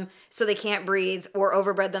overbred them so they can't breathe, or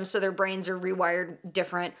overbred them so their brains are rewired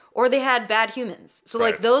different, or they had bad humans. So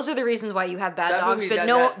like Right. those are the reasons why you have bad That dogs, movie- but that-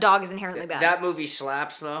 no that- dog is inherently bad. That movie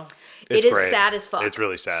slaps though. It's It is great. sad as fuck. It's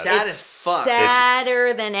really sad. Sad It's as fuck.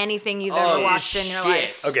 sadder than anything you've ever Oh, watched in your shit.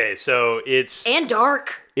 life. Okay, so it's And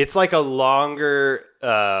dark. it's like a longer.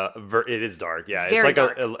 It is dark. Yeah, it's Very like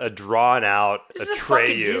dark. a drawn out This is a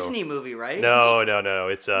fucking Atreyu. Disney movie, right? No.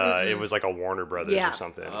 It's it was like a Warner Brothers Yeah. or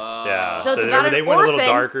something. Oh. Yeah. So it's about they an went a little orphan.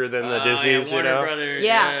 darker than the Disney's, Warner you know. Brothers,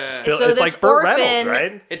 Yeah. Bill- So it's this like Burt orphan- Reynolds,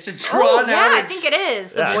 right? It's a Oh, drawn yeah, out. I think it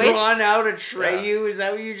is. The Yeah. voice. Drawn out Atreyu. Is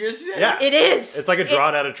that what you just said? Yeah. It is. It's like a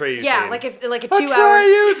drawn out Atreyu Yeah, scene. like a A 2 hour.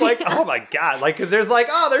 Atreyu! It's like, oh my god. Like, because there's like,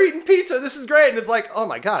 oh, they're eating pizza. This is great. And it's like, oh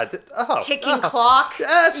my god. ticking clock.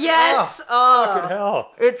 Yes. Yes. Fucking hell.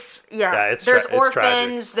 It's Yeah, it's there's tra- it's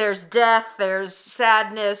orphans, there's death, there's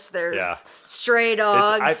sadness, there's Yeah. stray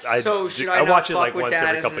dogs. So should I I not watch it fuck like with once that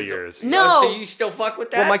every as an couple adult? years. No. Oh, so you still fuck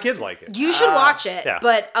with that? Well, my kids like it. you should watch it, yeah.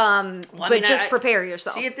 but I mean, just I- prepare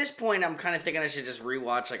yourself. See, at this point, I'm kind of thinking I should just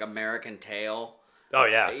rewatch like American Tail. Oh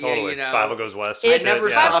yeah, Yeah, totally. you know, Five Goes West. It's never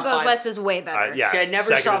yeah. saw- Five Goes Five- West is way better. Yeah, See, I never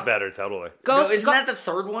second saw- is better. Totally. Ghost, No, isn't that the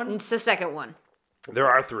third one? it's the second one. There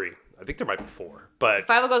are three. I think there might be four, but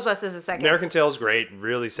Five Goes West is the second. American Tail's great.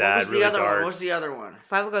 Really What sad. was the really other dark. one? What's the other one?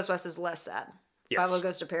 Five Goes West is less sad. Yes. Five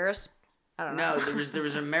Goes to Paris. I don't know. No, there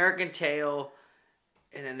was American Tail,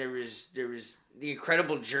 and then there was The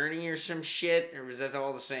Incredible Journey or some shit, or was that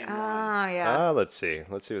all the same one? Oh, yeah. Let's see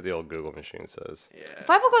what the old Google machine says. Yeah.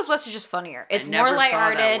 Five Goes West is just funnier. It's more never saw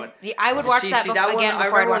that lighthearted. one. I would watch that that again one,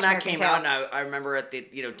 before I I'd remember watch when that American came Tail. out, and I remember at the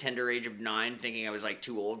tender age of 9 thinking I was like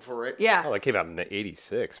too old for it. Yeah. Oh, that came out in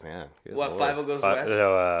 '86, man. Good What, Lord. Five Goes West?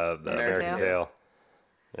 No, the American American Tail? Tail.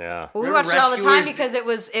 Yeah. Well, we Remember watched it all the time Rescuers? because it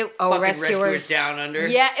was Fucking Rescuers Down Under.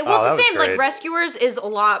 Yeah, Oh, well, that it's the was same. Like great. Rescuers is a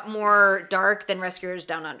lot more dark than Rescuers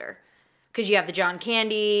Down Under, because you have the John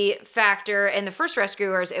Candy factor. And the first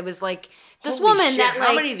Rescuers, it was like this Holy woman shit, that how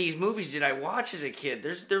like many of these movies did I watch as a kid?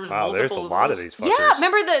 There was Wow, multiple. there's a lot of those. these fuckers. yeah.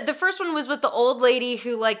 Remember the first one was with the old lady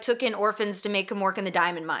who like took in orphans to make them work in the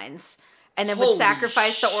diamond mines, and then would Holy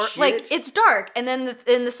sacrifice shit. like it's dark. And then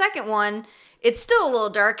in the second one, it's still a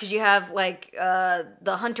little dark because you have like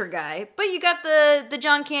the hunter guy, but you got the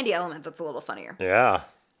John Candy element that's a little funnier. Yeah.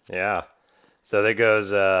 So there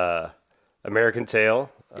goes American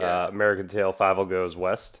Tail. Yeah. American Tail 5 Goes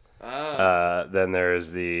West. Then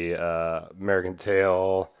there's the American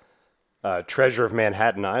Tail Treasure of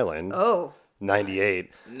Manhattan Island. Oh.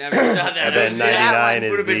 98. Never saw that. And then didn't see that 99 one.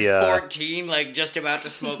 Would is have been the 14, like just about to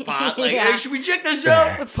smoke pot. Like, Yeah. hey, should we check this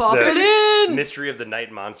out? Pop the it in. Mystery of the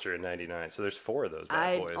Night Monster in 99. So there's 4 of those bad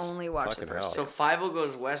I boys. only watched the Fucking first hell. So Five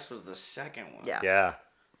Goes West was the second one. Yeah. Yeah.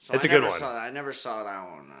 So It's I a good never one. Saw that. I never saw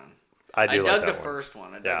that one. Man. I do I like dug that the one. first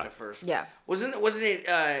one. I dug Yeah. the first. Yeah. Wasn't it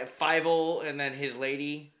Fievel and then his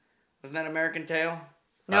lady? Wasn't that American Tail?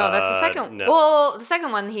 No, that's the second. no. Well, the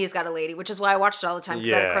second one he's got a lady, which is why I watched it all the time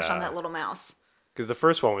because I had a crush on Yeah. that little mouse. Because the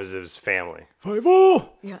first one was his family. 5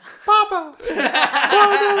 Yeah. Papa!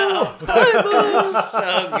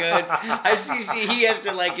 So good. I see. He has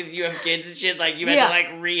to like, cause you have kids and shit. Like you have Yeah. to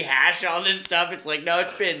like rehash all this stuff. It's like no,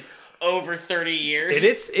 it's been over 30 years. And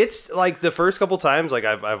it's like the first couple times like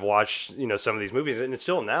I've watched some of these movies, and it's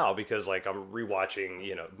still now because like I'm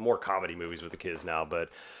rewatching more comedy movies with the kids now, but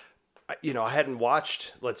I hadn't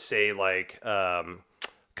watched, let's say, like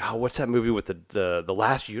God, what's that movie with the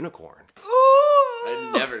Last Unicorn?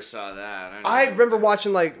 I never saw that. I remember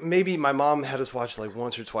watching, like, maybe my mom had us watch like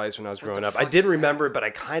once or twice when I was growing up. I didn't remember it, but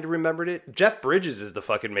I kind of remembered it. Jeff Bridges is the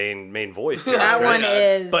fucking main voice. That character. one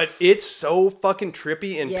is. But it's so fucking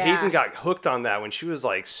trippy, and Yeah. Peyton got hooked on that when she was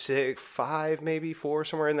like 5, maybe 4,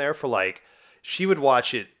 somewhere in there. For like, she would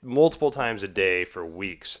watch it multiple times a day for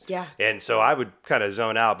weeks. Yeah. And so I would kind of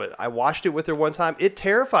zone out, but I watched it with her one time. It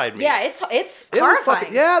terrified me. Yeah, it's It was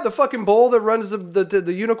horrifying. the fucking bowl that runs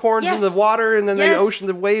the unicorns in Yes. the water, and then Yes. the ocean,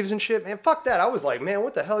 the waves and shit. Man, fuck that. I was like, man,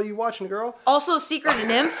 what the hell are you watching, girl? Also, Secret of the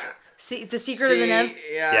Nymph. The Secret of the Nymph.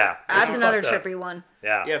 Yeah. That's It's another fucked up. trippy one.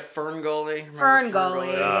 Yeah. Yeah, Fern Gully. Remember Fern Gully.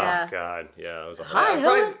 Oh, Yeah. God. Yeah, it was a Hi.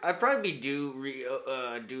 whole I'd probably be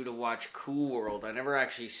due to watch Cool World. I never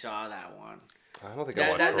actually saw that one. I don't think I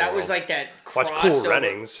watched That Cool was World. like that Watch crossover. Cool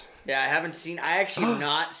Runnings. Yeah, I haven't seen. I actually have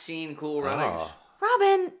not seen Cool Runnings. Oh,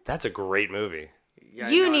 Robin, that's a great movie. Yeah,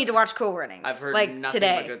 you no, need to watch Cool Runnings. I've heard like nothing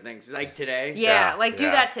today. but good things. Like today. Yeah, Yeah, like do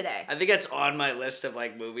yeah. that today. I think that's on my list of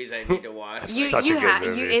like movies I need to watch. You- Such a good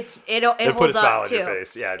movie. It It put a holds smile up on too. your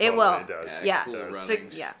face. Yeah, it totally, will. it does. Yeah. Cool It does.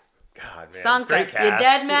 Runnings. Yeah. God, man. Sanka, Great you cast.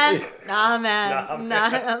 dead, man? Nah, man. Nah,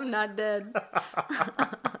 Nah, I'm not dead.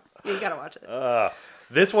 You gotta watch it.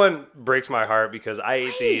 This one breaks my heart because I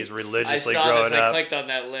ate these I religiously saw growing this. I up. clicked on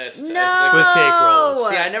that list. No. Swiss cake rolls.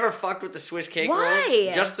 See, I never fucked with the Swiss cake Why?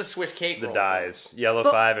 rolls. Just the Swiss cake The rolls. dyes. Yellow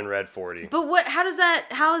But- 5 and red 40. But what?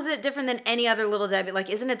 How is it different than any other Little Debbie? Like,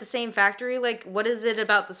 isn't it the same factory? Like, what is it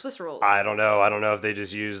about the Swiss rolls? I don't know. I don't know if they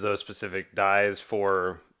just use those specific dyes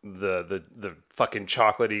for the fucking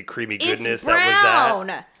chocolatey, creamy goodness that was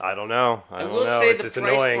that. I don't know. I I don't will know. say It's the just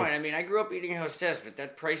price annoying. point. I mean, I grew up eating Hostess, but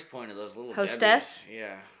that price point of those little Hostess? Debbies,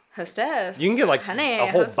 yeah. Hostess. You can get like Honey, a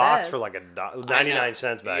whole box Hostess. for like 99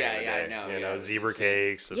 cents back Yeah, in the yeah, I day. know, You yeah, know, it's zebra insane.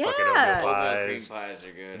 cakes, the Yeah. fucking Oatmeal oatmeal Cream pies, pies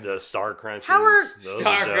are good. the Star Crunches. How are- those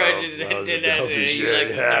Star are Crunches dope. did Those that are dope to as you. shit. Like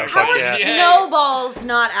the Yeah, Star How fuck are Crunches. yeah. snowballs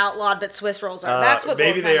not outlawed, but Swiss rolls are? That's what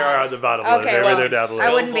maybe blows they my are mind. on the bottom list. Okay, Maybe well, they're down the list.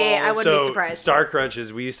 I wouldn't be So surprised. Star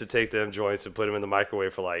Crunches, we used to take them joints and put them in the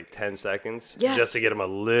microwave for like 10 seconds, Yes. just to get them a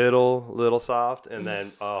little soft, and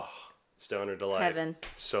then stoner delight. Heaven.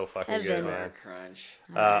 So fucking Heaven. good, Star man. Crunch.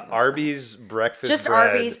 Arby's breakfast Just bread,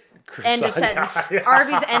 Arby's. End of croissant. sentence.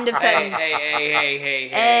 Arby's end of Hey, sentence. hey.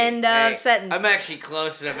 End of hey. sentence. I'm actually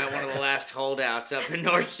close, and I'm at one of the last holdouts up in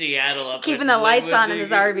North Seattle. Up Keeping in the lights Linwood. on in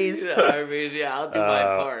this Arby's. The Arby's, yeah, I'll do my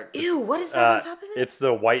part. Ew, what is that on top of it? It's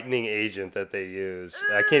the whitening agent that they use.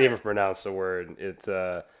 I can't even pronounce the word. It's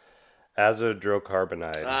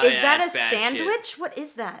Azodrocarbonide. Is Yeah, that a it's bad shit. sandwich? What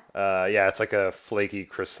is that? Yeah, it's like a flaky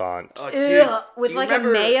croissant. Oh, dude, Ugh, with do you like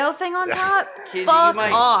remember- a mayo thing on top? Kids, Fuck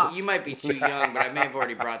off. you might be too young, but I may have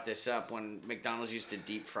already brought this up when McDonald's used to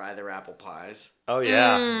deep fry their apple pies. Oh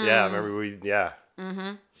yeah, yeah. Remember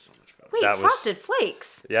So much better. Wait, that was- Frosted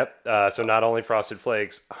Flakes. Yep. So not only Frosted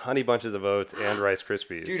Flakes, Honey Bunches of Oats, and Rice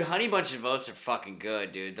Krispies. Dude, Honey Bunch of Oats are fucking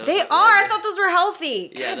good, dude. Those They are. I thought those were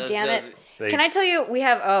healthy. Yeah, God those- damn those- it. They- Can I tell you, we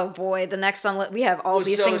have, oh boy, the next on, we have all Well,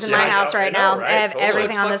 these so- things in so my I house know- right I know, now. right? I have Totally.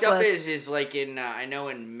 everything on What's this fucked up list. is like I know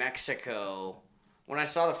in Mexico, when I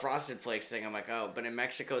saw the Frosted Flakes thing, I'm like, oh, but in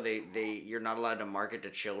Mexico, you're not allowed to market to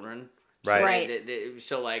children. So Right. Right.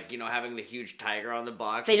 So like, having the huge tiger on the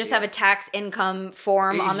box. They just have a tax income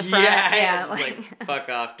form on the front. Yeah, Yeah, it's like, fuck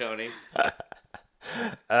off, Tony.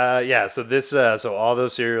 Yeah. So this. So all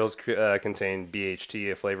those cereals contain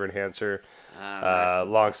BHT, a flavor enhancer,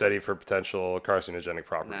 long study for potential carcinogenic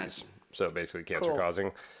properties. So basically, cancer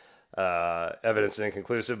causing. Evidence is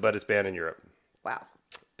inconclusive, but it's banned in Europe. wow.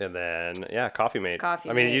 And then Coffee Mate. Coffee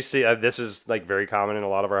I mean, Mate. you see, this is like very common in a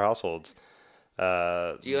lot of our households.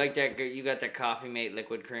 Do you like that? You got the Coffee Mate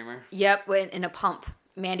liquid creamer? Yep, in a pump.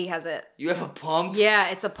 Mandy has it. You have a pump? Yeah,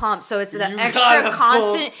 it's a pump, so it's the You got extra a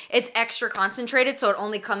constant. pump. It's extra concentrated, so it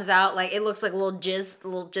only comes out like it looks like little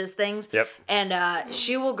jizz things. Yep. And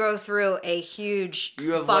she will go through a huge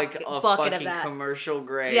You have bucket like a of fucking that. commercial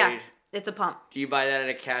grade. Yeah, it's a pump. Do you buy that at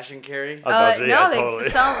a cash and carry? I was about to say, No, yeah, they totally.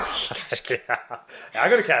 sell. Yeah, I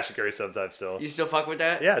go to Cash and Carry sometimes still. You still fuck with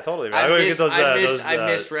that? Yeah, totally, man. I go miss, get those, I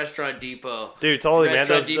miss those, Restaurant Depot. dude, totally, man.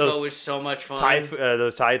 Restaurant Those, Depot those was so much fun.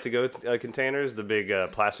 those Tide to go containers, the big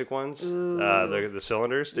plastic ones, the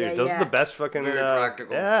cylinders, dude. Yeah, those yeah. are the best fucking. Very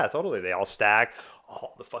practical. Yeah, totally. They all stack.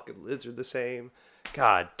 All the fucking lids are the same.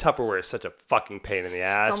 God, Tupperware is such a fucking pain in the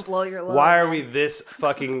ass. Don't blow your load, Why are man. we this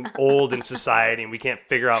fucking old in society and we can't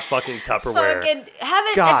figure out fucking Tupperware? Fucking have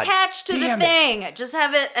it God attached to the damn it. thing. Just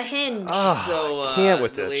have it a hinge. So I can't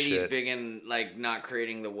with the this lady's shit. big in like not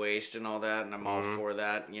creating the waste and all that, and I'm all for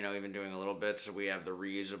that. Even doing a little bit. So we have the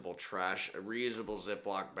reusable reusable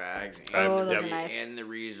Ziploc bags, and, Oh, those are nice. and the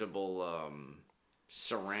reusable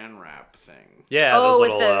Saran wrap thing. Yeah, Oh, those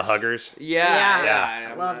with little those- huggers. Yeah,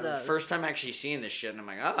 Yeah. I love those. First time actually seeing this shit, and I'm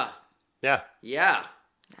like, Yeah. yeah.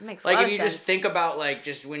 That makes a Like lot if of you sense. just think about like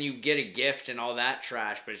just when you get a gift and all that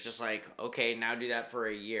trash, but it's just like, okay, now do that for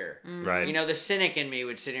a year. Right. The cynic in me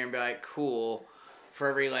would sit here and be like, cool, for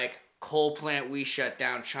every like coal plant we shut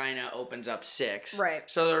down, China opens up 6. Right.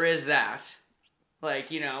 So there is that.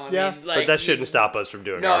 Like, I Yeah, mean, like but that shouldn't stop us from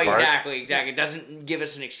doing No, our part. exactly. It doesn't give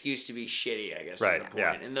us an excuse to be shitty, I guess. is Right, the point.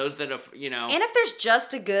 yeah. And those that have, And if there's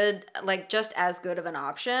just just as good of an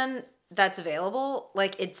option that's available,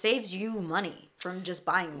 like it saves you money from just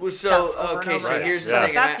buying Well, stuff so, over okay, and over so again. here's So the if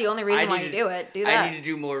thing, that's and the only reason I why need you to- do it, do I that. need to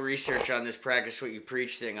do more research on this practice what you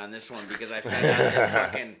preach thing on this one because I found out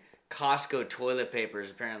that fucking Costco toilet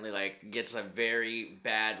papers apparently like gets a very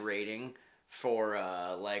bad rating for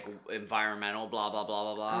like environmental blah blah blah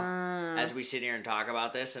blah blah. As we sit here and talk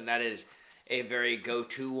about this, and that is a very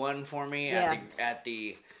go-to one for me at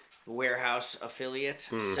the warehouse affiliate.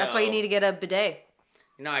 That's why you need to get a bidet.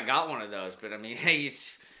 I got one of those, but I mean, hey,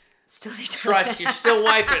 Still need to trust you're still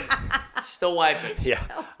wiping, still wiping. Yeah.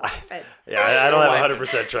 I Still don't have wiping.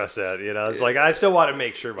 100% trust that. It's like I still want to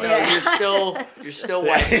make sure So myself. you're still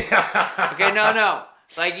wiping. Okay, no.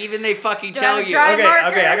 Like even they fucking Do I tell have a you. dry Okay,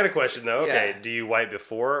 marker? I got a question though. Okay, Yeah. do you wipe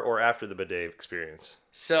before or after the bidet experience?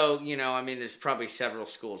 So I mean, there's probably several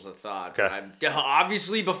schools of thought. Okay. But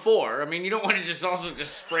obviously before. I mean, you don't want to just also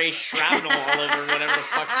just spray shrapnel all over whatever the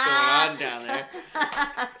fuck's going on down there.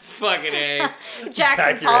 Fucking A.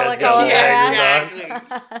 Jackson Pack your ass Pollock down all over there. your Yeah, ass.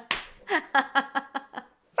 exactly.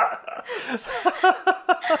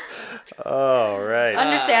 Oh, right.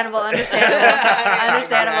 Understandable.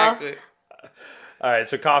 Exactly. All right,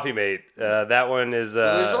 so Coffee Mate. That one is.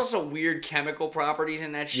 There's also weird chemical properties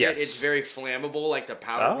in that shit. Yes. It's very flammable, like the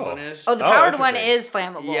powdered Oh. one is. Oh, the Oh, powered one interesting. is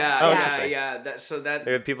flammable. Yeah, Oh, yeah, interesting. yeah.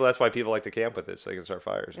 That's why people like to camp with it, so they can start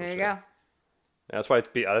fires. and There you shit. go. That's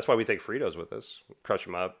why we take Fritos with us. Crush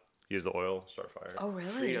them up, use the oil, start fire. Oh,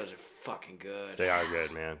 really? Fritos are fucking good. They are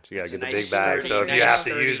good, man. You gotta It's a get the nice big bag, sturdy- so if you nice have to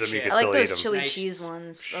sturdy use them, you chip. can I like still eat those them. chili Nice. cheese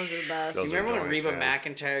ones. Those are the best. Those You remember when joints, Reba man.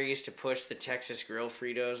 McEntire used to push the Texas Grill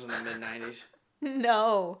Fritos in the mid '90s?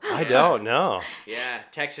 No. I don't know. Yeah,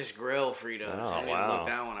 Texas Grill Fritos. Oh, I need to wow. look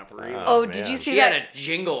that one up. Reba. Oh, man. did you see she that? had a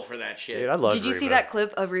jingle for that shit. Dude, I love Did you see Reba. that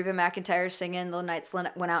clip of Reba McEntire singing "The Nights Went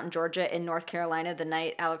Out in Georgia" in North Carolina the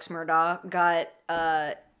night Alex Murdaugh got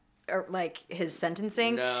his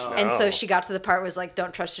sentencing? No. And so No. she got to the part was like,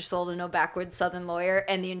 "Don't trust your soul to no backwoods Southern lawyer,"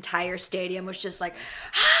 and the entire stadium was just like,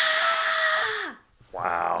 "Ah!"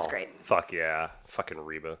 Wow. That's great. Fuck yeah. Fucking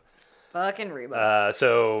Reba. Fucking Reba.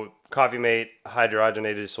 So Coffee Mate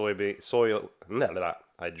hydrogenated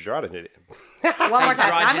hydrogenated One more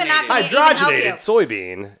time. I'm not going to even help you. hydrogenated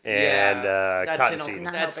soybean and that's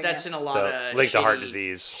cottonseed. that's in a lot So, of linked to heart shitty-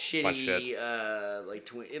 disease, bunch of shit.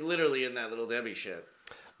 Shitty, literally in that Little Debbie shit.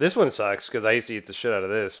 This one sucks because I used to eat the shit out of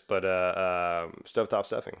this, but stovetop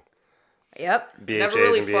stuffing. Yep. BHAs Never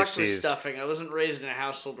really and fucked with BHCs. stuffing. I wasn't raised in a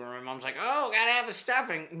household where my mom's like, "Oh, gotta have the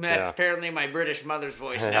stuffing." That's Yeah. apparently my British mother's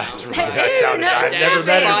voice now. That's right. That sounded. I've That's never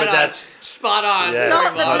met her, spot but on. that's. Spot on. Yeah.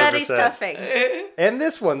 Not the 100%. bloody stuffing. And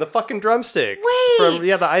this one, the fucking drumstick. Wait. From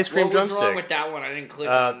the ice cream What was drumstick. wrong with that one? I didn't click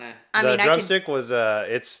on that. I the mean, I could. drumstick was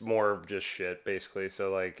it's more of just shit basically.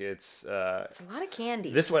 So like it's It's a lot of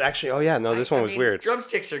candy. this one actually. Oh yeah, no, this one was weird.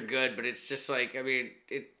 Drumsticks are good, but it's just like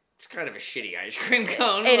it's kind of a shitty ice cream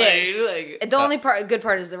cone. It like, is. Like, The only good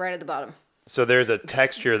part is the right at the bottom. So there's a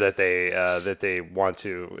texture that they want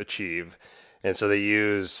to achieve, and so they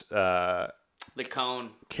use the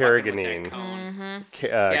cone. Carrageenan. Fucking with that cone.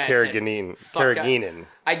 carrageenan. fuck up. Carrageenan.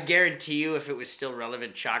 I guarantee you, if it was still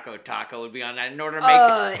relevant, Choco Taco would be on that in order to make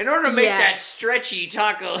that yes. stretchy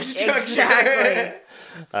taco structure. Exactly.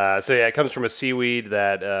 So yeah, it comes from a seaweed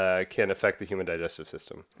that can affect the human digestive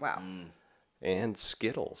system. Wow. And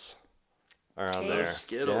Skittles are on Taste there.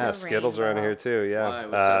 Skittles. Yeah, the Skittles are on rainbow. here too. Yeah, Why?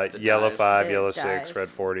 What's up, the yellow dyes? 5, The yellow dyes. 6, red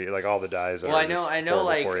 40, like all the dyes. Well, are I know, just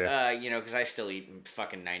like, horrible for you. because I still eat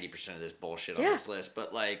fucking 90% of this bullshit on Yeah. this list,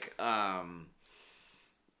 but like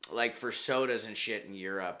for sodas and shit in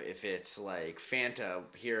Europe, if it's like Fanta,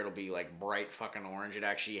 here it'll be like bright fucking orange. It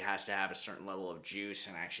actually has to have a certain level of juice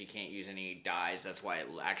and actually can't use any dyes. That's why it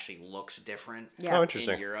actually looks different. Yeah. Oh,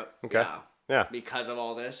 interesting. In Europe. Okay. Yeah. Because of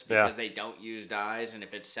all this, Yeah. because they don't use dyes, and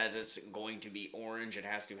if it says it's going to be orange, it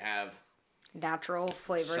has to have Natural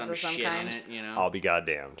flavors some of some shit kind. in it, you know. I'll be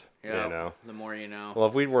goddamned. Yeah, You know. the more you know. Well,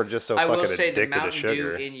 if we were just so I will fucking say the addicted to Mountain Dew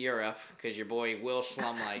sugar, in Europe, because your boy will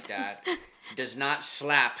slum like that, does not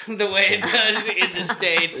slap the way it does in the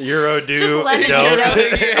States. Euro It's just do lemonade. don't.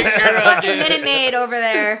 It's just fucking Minute Maid over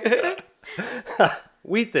there.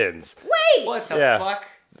 Wheat thins. Wait. What the Yeah. fuck?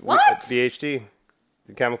 What? BHD.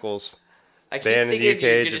 The chemicals. I keep Banned in thinking UK,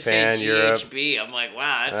 you're gonna Japan, say Europe. GHB. I'm like,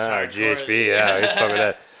 wow, that's Ah, hardcore. GHB. Yeah, it's fucking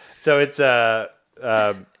that. So it's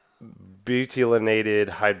butylated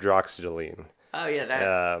hydroxydylene. Oh yeah,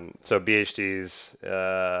 that. So BHD's,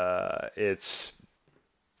 it's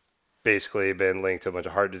basically been linked to a bunch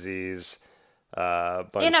of heart disease, In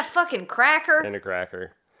a fucking cracker. in a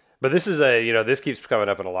cracker. But this is this keeps coming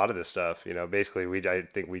up in a lot of this stuff. Basically I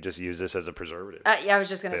think we just use this as a preservative. Yeah, I was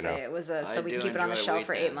just gonna You say know. it was I so we do can keep it on the enjoy shelf wheat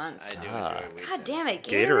for 8 thins. months. I do enjoy wheat God thins. damn it,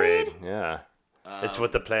 Gatorade. Gatorade. Yeah. It's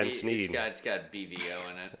what the plants It's need. got BVO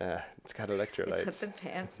in it. Yeah, it's got It's electrolytes. what the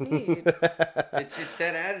pants need. It's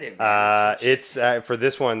that additive. Man. It's for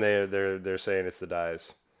this one they're saying it's the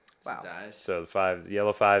dyes. Wow. Dyes. So the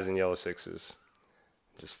yellow 5s and yellow 6s. Just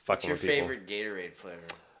What's fucking your with people. favorite Gatorade flavor?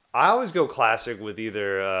 I always go classic with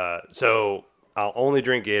either. So I'll only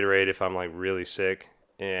drink Gatorade if I'm like really sick,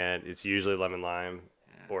 and it's usually lemon lime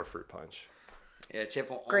or fruit punch. Yeah, Tiff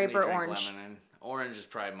will Grape only or drink orange? lemon. And orange is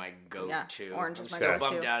probably my go-to. Yeah, orange is I'm my still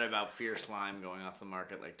go-to. bummed out about Fierce Lime going off the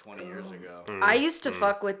market like 20 years ago. I used to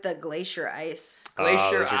fuck with the Glacier Ice.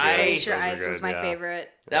 Glacier those are good. Ice. Glacier Those are Ice was good, my yeah.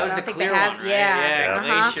 favorite. That I was don't the think clear they have, one, right?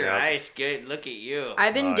 Yeah. Glacier Yep. Ice. Good. Look at you.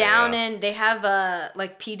 I've been Oh, down yeah. in. They have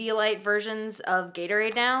like Pedialyte versions of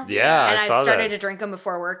Gatorade now. Yeah, and I I've saw started that. to drink them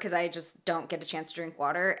before work because I just don't get a chance to drink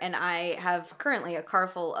water. And I have currently a car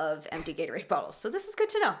full of empty Gatorade bottles. So this is good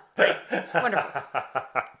to know. Great. Wonderful.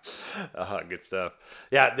 Good stuff.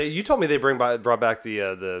 Yeah, you told me they brought back the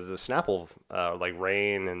Snapple like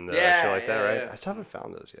rain and Yeah, shit like that, yeah, right? yeah. I still haven't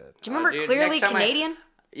found those yet. Do you remember dude, Clearly next time Canadian?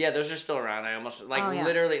 Yeah, those are still around. I almost like Oh, yeah.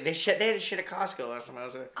 literally they had a shit at Costco last time I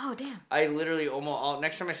was there. Oh, damn. I literally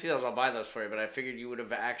next time I see those, I'll buy those for you. But I figured you would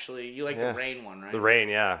have you like Yeah. the rain one, right? The rain,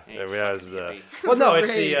 yeah. Yeah, Yeah, it was fucking the hippie. well, no,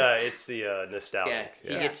 it's Rain. the nostalgic.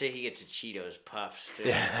 Yeah, he gets a Cheetos puffs too.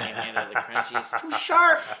 Yeah. Can't handle the crunchy. It's too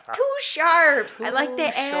sharp. Too sharp. I like the Too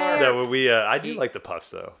air. sharp. No, but I do like the puffs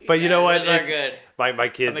though. But you know what? Those are good. My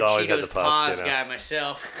kids I'm a always had the Cheetos puffs. paws You know? guy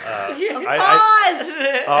myself. Pause.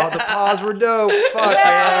 Oh, the paws were dope. Fuck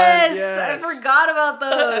Yes, yes. I forgot about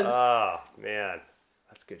those. Oh man,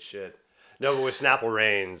 that's good shit. No, but with Snapple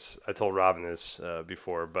Rains, I told Robin this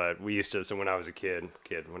before, but we used to. So when I was a kid,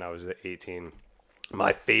 when I was 18,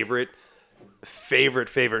 my favorite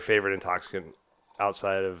intoxicant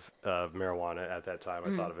outside of marijuana at that time,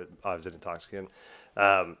 I thought of it. I was an intoxicant.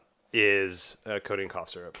 Is codeine cough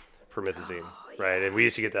syrup. Promethazine, right? And we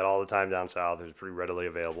used to get that all the time down south. It was pretty readily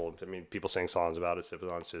available. I mean, people sang songs about it, sip it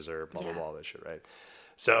on scissor, blah, blah, blah, all that shit, right?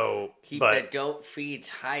 So, Keep but the dope feeds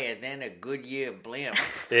higher than a Goodyear blimp.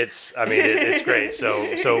 it's great.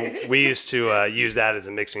 So we used to use that as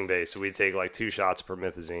a mixing base. So we'd take like 2 shots of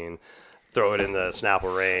promethazine, throw it in the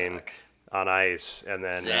Snapple Rain on ice, and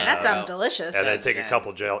then That sounds delicious. and then take a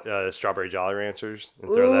couple strawberry Jolly Ranchers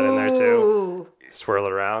and throw that in there too. Swirl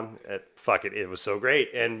it around. It was so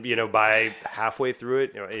great. And by halfway through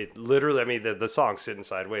it, it literally. I mean, the song's Sitting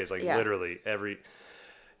Sideways, like literally every.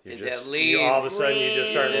 All of a sudden you just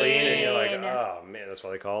start leaning, and you're like, oh man, that's why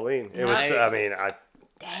they call it lean. It was. I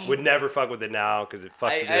would never fuck with it now because it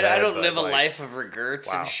fucks with your head. I don't live a life of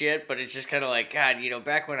regrets and shit, but it's just kind of like, God,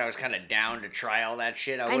 back when I was kind of down to try all that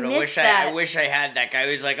shit, I wish I had that guy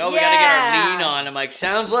who's like, oh, we gotta get our lean on. I'm like,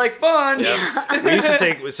 sounds like fun. Yep. we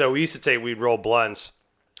used to take, we'd roll blunts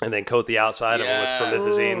and then coat the outside of them with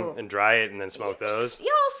promethazine and dry it and then smoke those. Y'all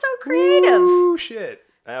so creative. Ooh, shit.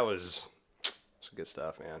 That was some good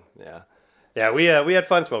stuff, man. Yeah. Yeah, we had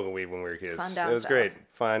fun smoking weed when we were kids. Fun down It was south. great.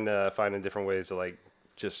 Finding different ways to like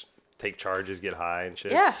just take charges, get high and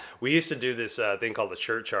shit. Yeah. We used to do this thing called the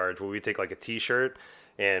shirt charge where we take like a t-shirt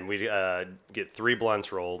and we'd get 3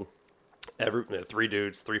 blunts rolled. 3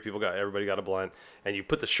 dudes, 3 people everybody got a blunt, and you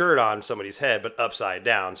put the shirt on somebody's head but upside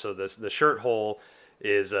down, so the shirt hole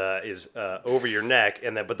is over your neck,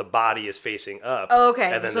 and then but the body is facing up. Oh,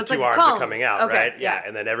 okay. And then So the it's 2 like a arms cone. are coming out, Okay, right? yeah.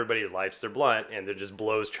 And then everybody lights their blunt, and there just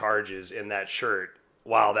blows charges in that shirt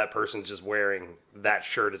while that person's just wearing that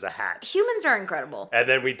shirt as a hat. Humans are incredible. And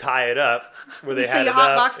then we tie it up where they So had you it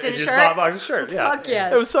up, hotboxed in and a just shirt? hotboxed a shirt, yeah. Fuck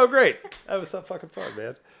yes. It was so great. That was so fucking fun,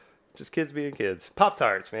 man. Just kids being kids.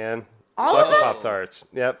 Pop-Tarts, man. All of them? Pop-Tarts.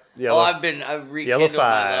 Yep. Yellow. I've rekindled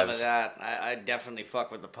my love of that. I definitely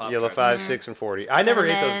fuck with the Pop-Tarts. Yellow 5, 6, and 40. I never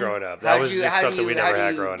ate those growing up. That was just something we never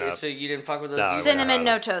had growing up. So you didn't fuck with those? No, either? Cinnamon,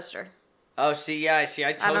 no toaster. Oh, see, I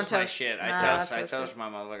toast my toast. shit. No, I not toast my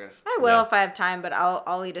motherfuckers. I will if I have time, but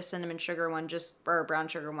I'll eat a cinnamon sugar one or a brown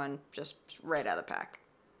sugar one just right out of the pack.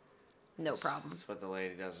 No problem. That's what the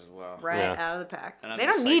lady does as well. Right out of the pack. And I'm They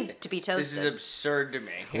don't just need like, to be toasted. This is absurd to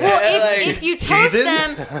me. Well, if you toast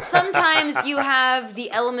Heathen? them, sometimes you have the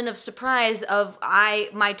element of surprise of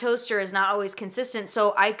my toaster is not always consistent,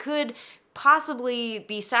 so I could possibly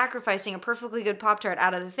be sacrificing a perfectly good Pop-Tart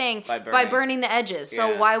out of the thing by burning the edges.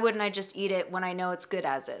 So why wouldn't I just eat it when I know it's good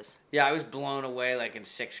as is? Yeah, I was blown away like in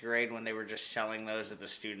 6th grade when they were just selling those at the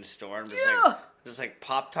student store. And just like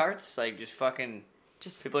Pop-Tarts, like just fucking...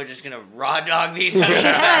 People are just gonna raw dog these.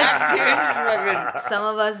 Yes. Some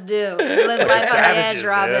of us do. We live life on the edge,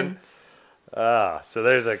 Robin. So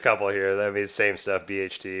there's a couple here. That means same stuff,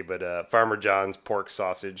 BHT, but Farmer John's pork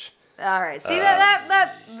sausage. All right. See,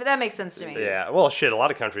 that makes sense to me. Yeah. Well, shit, a lot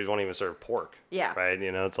of countries won't even serve pork. Yeah. Right?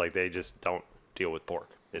 It's like they just don't deal with pork.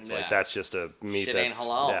 It's like that's just a meat Shit that's... ain't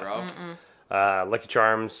halal, bro. Lucky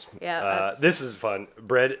Charms. Yeah. This is fun.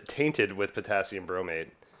 Bread tainted with potassium bromate.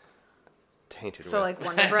 Tainted So with. like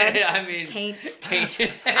Wonder Bread. I mean,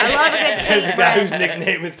 tainted. I love a good There's taint a guy whose bread.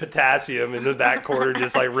 nickname is Potassium in the back corner,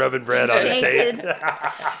 just like rubbing bread on his taint. Tainted.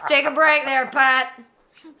 Take a break there, Pat.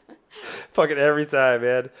 Fucking every time,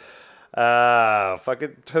 man.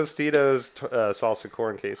 Fucking Tostitos salsa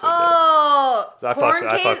corn queso dip. Oh, I corn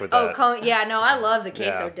fuck with that. Oh, yeah, no, I love the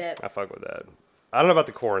queso dip. I fuck with that. I don't know about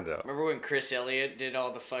the corn though. Remember when Chris Elliott did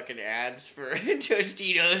all the fucking ads for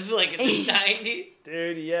Tostitos like in the 90s?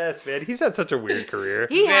 Dude, yes, man. He's had such a weird career.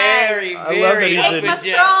 He Very, has. I love that very he's up in- Take my and down.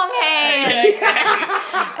 strong hand.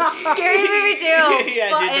 Scary Movie 2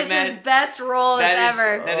 Yeah, dude, is the man- his best role that's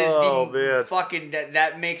ever. That is Oh, the man. fucking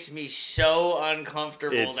that makes me so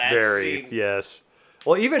uncomfortable. It's that very scene. yes.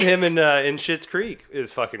 Well, even him in Schitt's Creek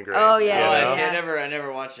is fucking great. Oh, yeah, Oh, you know? see, I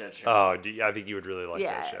never watched that show. Oh, I think you would really like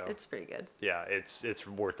Yeah, that show. it's pretty good. Yeah, it's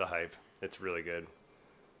worth the hype. It's really good.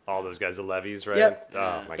 All those guys, the Levies, right? Yep.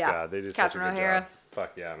 Oh my Yeah. god, they did Captain such a good O'Hara. job.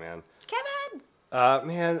 Fuck yeah, man. Kevin.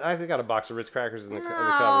 Man, I got a box of Ritz crackers in the cover.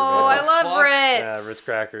 Oh, Man. I love Fuck. Ritz. Ritz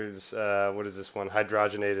crackers. What is this one?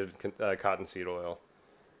 Hydrogenated cottonseed oil.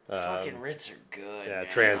 Fucking Ritz are good. Yeah, man.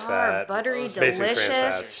 trans fat. buttery, It's basically trans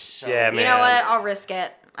delicious. fat. So Yeah, good. man. You know what? I'll risk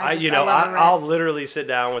it. I love a I'll Ritz. literally sit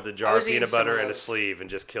down with a jar of was eating peanut some butter of and a those. sleeve and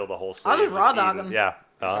just kill the whole sleeve. I'll just raw dog eating- 'em. Yeah.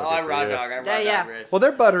 That's Oh, all I good raw for you. dog. I raw Yeah. dog Ritz. Well,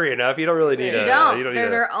 they're buttery enough. You don't really need You a. don't. You don't They're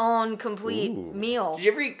need their own complete meal. Did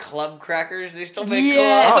you ever eat club crackers? They still make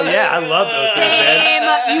Yes. clubs. Oh yeah, I love those things,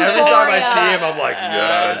 man. Same Every time I euphoria. see him, I'm like,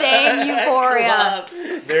 yes. Same euphoria.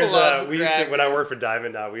 There's Club we used to, crackers. when I worked for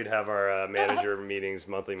Diamond Dot, we'd have our manager meetings,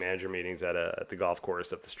 monthly manager meetings at the golf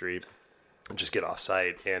course up the street. just get off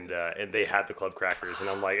site, and they had the club crackers, and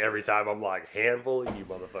I'm like, every time I'm like, handful of you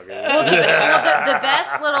motherfuckers. The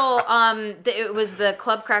best little it was the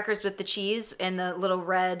club crackers with the cheese and the little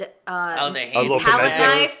red the little palette pimento.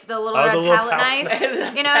 knife, the little red little palette palette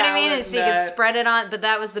knife. You know what I mean? palette So you could knife. spread it on. But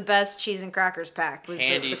that was the best cheese and crackers packed. Was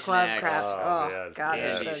Handy the club snacks. crack? Oh, Oh, yeah. God, they're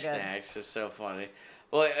Handy so good. snacks. It's so funny.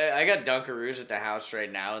 Well, I got Dunkaroos at the house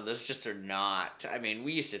right now, and those just are not. I mean,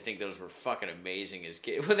 we used to think those were fucking amazing as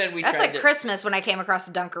kids. Well, then we That's tried like Christmas when I came across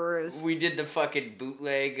the Dunkaroos. We did the fucking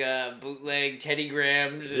bootleg Teddy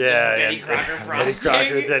Grahams, and Yeah, just Betty and Crocker Betty frosting. Crocker,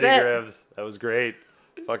 Teddy That's it. Grahams. That was great.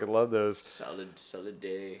 Fucking love those. Solid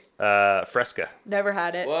day. Fresca. Never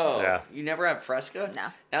had it. Whoa, Yeah. You never had Fresca? No.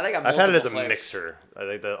 Now they got. I've had it as a multiple flavors. mixer. I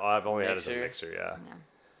think I've only had it as a Mixer? mixer. Yeah.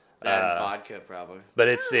 That and vodka, probably. But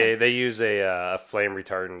it's they use a flame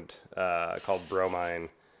retardant called bromine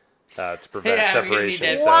to prevent Yeah, we need separation.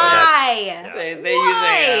 that. So Why? that's- They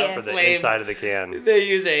Why? use for a the flame. inside of the can. They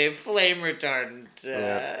use a flame retardant.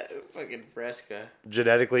 Yeah. Fucking Fresca.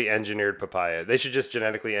 Genetically engineered papaya. They should just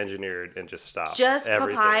genetically engineer it and just stop. Just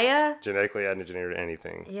everything. papaya? Genetically engineered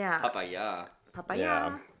anything. Yeah. Papaya. Papaya.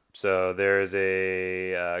 Yeah. So there's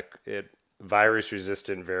a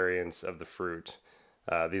virus-resistant variants of the fruit.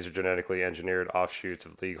 These are genetically engineered offshoots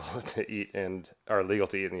of legal to eat and are legal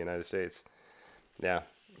to eat in the United States. Yeah.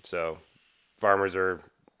 So farmers are,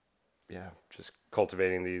 just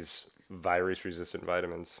cultivating these virus-resistant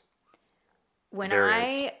vitamins. When Various.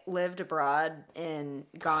 I lived abroad in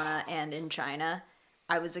Ghana and in China,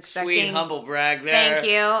 I was expecting. Sweet humble brag there. Thank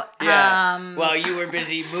you. Yeah. While you were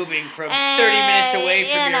busy moving from 30 minutes away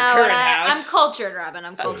from your and current I'm house. cultured, Robin.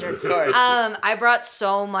 I'm cultured. Of course. I brought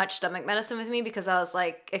so much stomach medicine with me because I was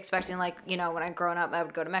like expecting, like, when I growing up, I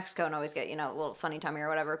would go to Mexico and always get, a little funny tummy or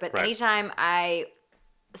whatever. But Right. anytime I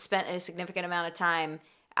spent a significant amount of time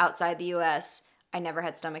outside the U.S., I never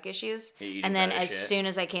had stomach issues. You're eating And then better as shit. soon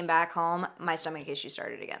as I came back home, my stomach issues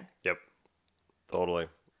started again. Yep. Totally.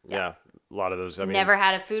 Yeah. A lot of those. I mean, Never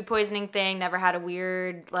had a food poisoning thing. Never had a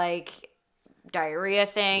weird diarrhea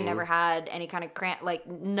thing. Never had any kind of cramp. Like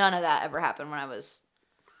none of that ever happened when I was.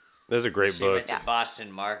 there's a great She book. went to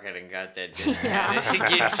Boston Market and got that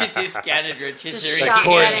discounted rotisserie. shot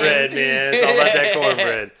Cornbread, man. It's all about that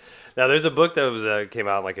cornbread. Now, there's a book that was came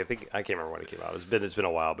out I can't remember when it came out. It's been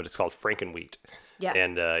a while, but it's called Frankenwheat. Yeah.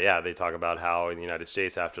 And they talk about how in the United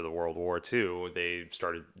States after the World War II, they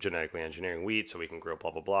started genetically engineering wheat so we can grow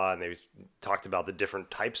blah blah blah. And they talked about the different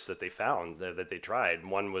types that they found that they tried.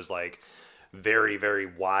 One was like very, very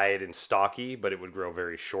wide and stocky, but it would grow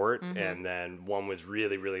very short. Mm-hmm. And then one was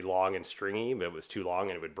really, really long and stringy, but it was too long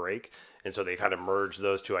and it would break. And so they kind of merged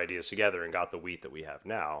those two ideas together and got the wheat that we have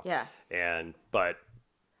now. Yeah. But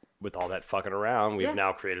with all that fucking around, we've Yeah.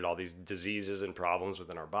 now created all these diseases and problems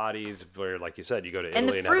within our bodies. Where, like you said, you go to And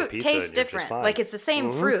Italy the and have a fruit pizza tastes and you're just different. fine. Like it's the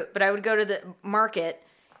same fruit, but I would go to the market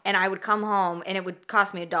and I would come home and it would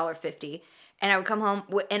cost me $1.50. And I would come home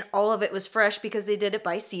and all of it was fresh because they did it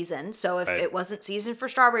by season. So if Right. it wasn't seasoned for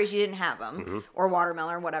strawberries, you didn't have them or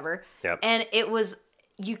watermelon or whatever. Yep. And it was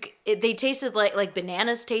they tasted like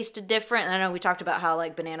bananas tasted different. And I know we talked about how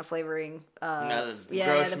like banana flavoring. Gross the-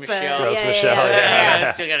 Michelle. Gross Michelle, yeah.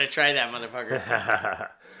 I still gotta try that motherfucker.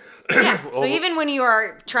 So even when you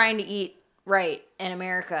are trying to eat right in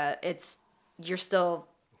America, you're still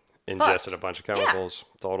ingested fucked. a bunch of chemicals.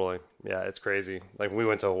 Totally. Yeah, it's crazy. Like we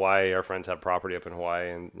went to Hawaii, our friends have property up in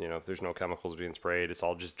Hawaii, and there's no chemicals being sprayed. It's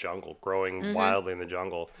all just jungle growing Mm-hmm. wildly in the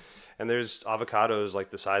jungle. And there's avocados like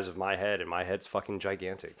the size of my head, and my head's fucking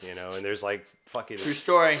gigantic, and there's like fucking True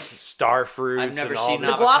story. star fruits. I've never and all seen this-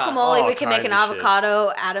 the avocado. guacamole. all We can make an kinds of shit.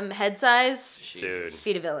 avocado Adam head size. Dude.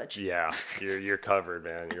 Feed a village. Yeah, you're covered,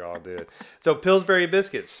 man. You're all good. So Pillsbury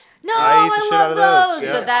biscuits. No, I eat the I shit love out of those,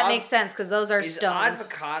 Yeah. but that Av- makes sense because those are Is stones.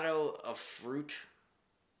 avocado a fruit?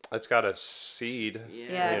 It's got a seed.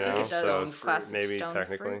 Yeah, I you think know, it does. so Stone Classic maybe stone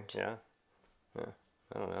technically, fruit. yeah.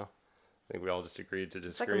 I don't know. I think we all just agreed to It's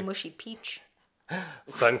like disagree. a mushy peach.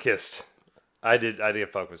 Sunkissed. I did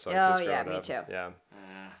fuck with Sunkissed. Oh, yeah, growing me up. too. Yeah,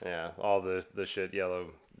 yeah. All the shit,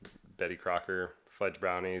 yellow Betty Crocker fudge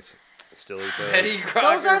brownies. Still eat those. Betty Crocker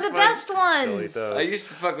Those are the fudge. best Still eat ones. those. I used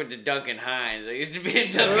to fuck with the Duncan Hines. I used to be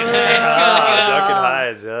in Duncan Duncan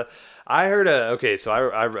Hines. Hines, yeah. I heard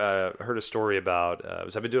I heard a story about.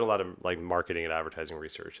 So I've been doing a lot of like marketing and advertising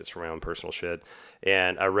research. It's from my own personal shit,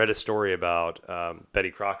 and I read a story about Betty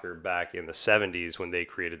Crocker back in the '70s when they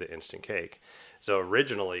created the instant cake. So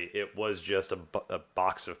originally it was just a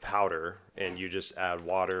box of powder, and you just add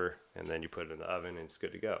water, and then you put it in the oven, and it's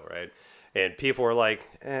good to go, right? And people were like,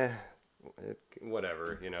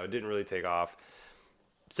 whatever, it didn't really take off.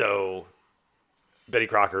 So Betty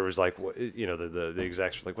Crocker was like, you know, the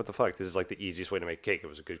execs were like, what the fuck? This is like the easiest way to make cake. It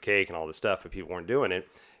was a good cake and all this stuff, but people weren't doing it.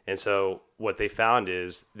 And so what they found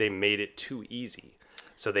is they made it too easy.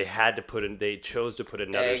 So they had to they chose to put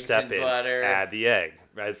another Eggs step and in, butter. add the egg.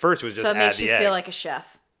 Right? At first it was just So it makes add you the egg. feel like a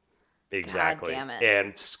chef. Exactly. God damn it.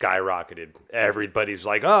 And skyrocketed. Everybody's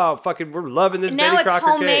like, oh, fucking, we're loving this And now Betty it's Crocker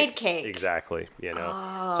homemade cake. Exactly. You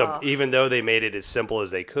know. So even though they made it as simple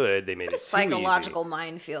as they could, they made What it a too psychological easy.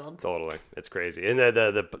 minefield. Totally. It's crazy. And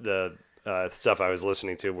the stuff I was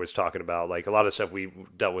listening to was talking about, like, a lot of stuff we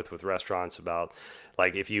dealt with restaurants about,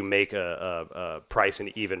 like, if you make a price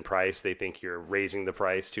an even price, they think you're raising the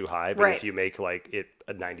price too high. But Right. if you make, like, it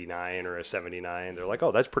a 99 or a 79, they're like,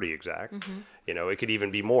 oh, that's pretty exact. You know, it could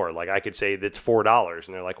even be more. Like, I could say that's $4,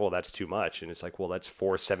 and they're like, well, that's too much. And it's like, well, that's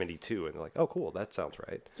 $4.72. And they're like, oh, cool, that sounds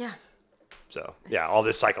right. Yeah. So, yeah, all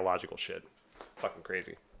this psychological shit. Fucking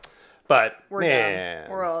crazy. But, We're man,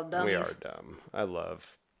 dumb. We're all we are dummies. dumb. I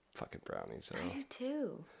love fucking brownies. So. I do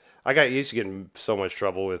too. I used to get in so much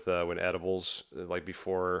trouble with when edibles, like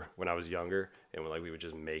before when I was younger, and when, like, we would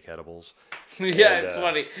just make edibles. Yeah, And, it's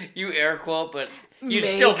funny. You air quote, but you'd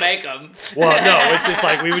still make them. Well, no, it's just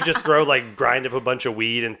like we would just throw, like, grind up a bunch of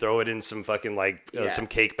weed and throw it in some fucking, like, some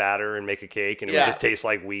cake batter and make a cake, and it would just taste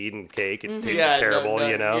like weed and cake. It tasted terrible,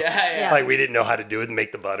 you know? Yeah. Like, we didn't know how to do it and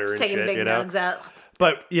make the butter and Taking shit, big you know? nugs out.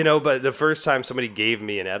 But, you know, the first time somebody gave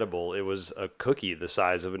me an edible, it was a cookie the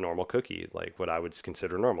size of a normal cookie, like what I would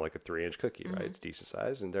consider normal, like a 3-inch cookie, right? It's decent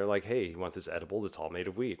size. And they're like, hey, you want this edible that's all made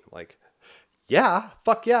of weed? I'm like, yeah,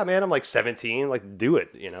 fuck yeah, man. I'm like 17, like, do it,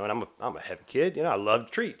 you know? And I'm a heavy kid, you know? I love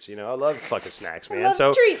treats, you know? I love fucking snacks, man. Love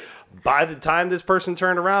So treats. by the time this person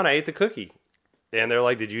turned around, I ate the cookie. And they're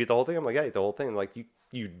like, did you eat the whole thing? I'm like, yeah, I ate the whole thing. I'm like,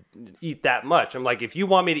 you eat that much. I'm like, if you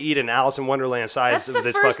want me to eat an Alice in Wonderland size That's of the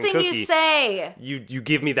this first fucking thing cookie, you say. you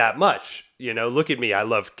give me that much. You know, look at me. I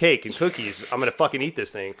love cake and cookies. I'm gonna fucking eat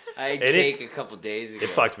this thing. I ate And cake a couple days ago. It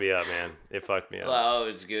fucked me up, man. It fucked me up. Oh, it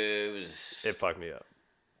was good. It was. It fucked me up.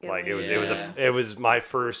 It Like was- it was my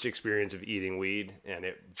first experience of eating weed, and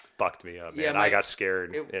it fucked me up, man. Yeah, I got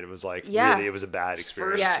scared, and it was like Yeah. really, it was a bad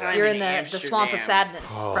experience. First Yeah, time you're in in the swamp of Amsterdam.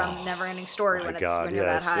 sadness from Neverending Story when My it's God, when you're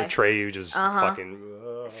that yes, high. the tray you just fucking.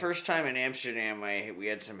 First time in Amsterdam, we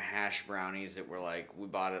had some hash brownies that were like, we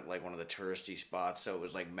bought at like one of the touristy spots, so it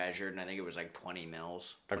was like measured, and I think it was like 20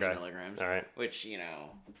 mils, 20 Okay. milligrams. All right. Which, you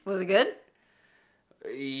know, Was it good?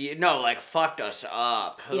 no, like fucked us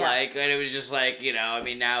up. Yeah. Like, and it was just like, you know, I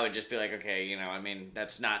mean, now it'd just be like, okay, you know, I mean,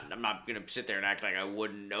 I'm not gonna sit there and act like I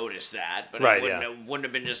wouldn't notice that, but Right, it wouldn't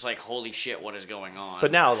have been just like, holy shit, what is going on?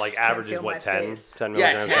 But now, like, average is feel my what, 10? face. 10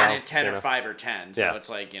 yeah, milligrams 10, now, 10 you or know? 5 or 10, so Yeah. it's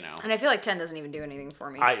like, you know. And I feel like 10 doesn't even do anything for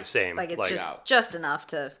me. Same. Like it's just enough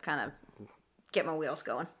to kind of get my wheels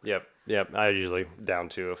going. Yep. I usually down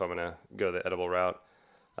 2 if I'm gonna go the edible route.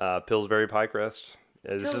 Pillsbury pie crust.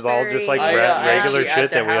 This is all just like Pillsbury. regular actually, at shit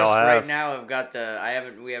the that we house all have. Right now, I've got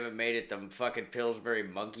we haven't made it the fucking Pillsbury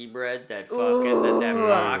monkey bread, that fucking that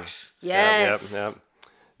box. Yes. Yep.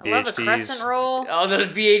 I love a BHTs. crescent roll. All those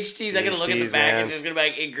BHTs, I gotta look at the BHTs, back man. and just gonna be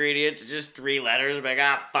like ingredients, just 3 letters. I'm like,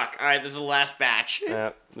 fuck. All right, this is the last batch.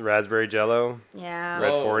 Yep. Raspberry Jello, Yeah. Red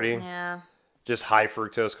Whoa. 40, Yeah. just high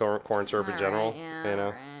fructose corn syrup in All general. right, yeah, You know.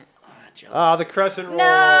 all right. Oh, the crescent rolls. No,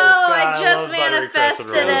 God, I just love buttery crescent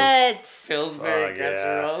manifested rolls. it. Pillsbury Oh,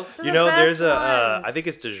 casseroles. The You know, best there's ones. I think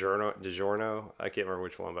it's DiGiorno. I can't remember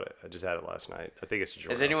which one, but I just had it last night. I think it's DiGiorno.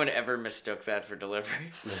 Has anyone ever mistook that for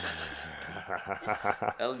delivery?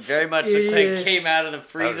 That very much looks like it came out of the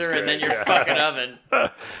freezer and then great, your yeah. fucking oven.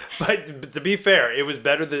 But to be fair, it was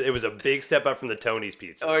better than it was a big step up from the Tony's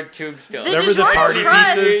pizza. Or Tombstone. The Remember the DiGiorno party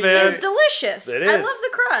crust pizzas, man? is delicious. It I is. love the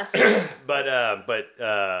crust.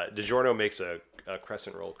 But DiGiorno makes a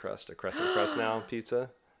crescent roll crust, a crescent crust now pizza.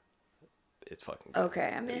 It's fucking good.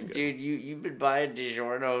 Okay, I'm in. Dude, you've been buying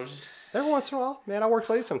DiGiorno's. Every once in a while, man, I work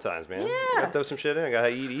late sometimes, man. Yeah. I gotta throw some shit in. I gotta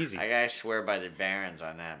eat easy. I gotta swear by the Barons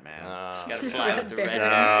on that, man. Gotta fly with the Red red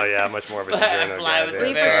Baron. Oh yeah, much more of a DiGiorno Fly guy. with yeah. the We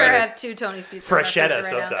for Very sure good. have 2 Tony's pizza. Freshetta right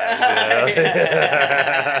sometimes. now. You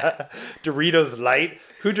know? Doritos Light.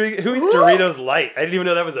 Who eats Doritos Light? I didn't even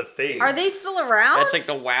know that was a thing. Are they still around? That's like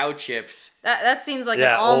the Wow chips. That seems like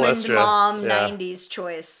Yeah, an old almond Estra. mom Yeah. 90s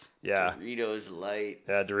choice. Yeah. Doritos Light.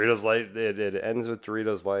 Yeah, Doritos Light. It ends with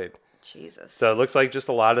Doritos Light. Jesus. So it looks like just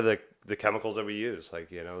a lot of the chemicals that we use,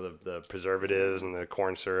 like, you know, the preservatives and the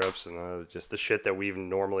corn syrups and just the shit that we've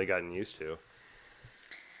normally gotten used to.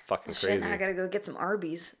 Fucking Shit, crazy. now I gotta go get some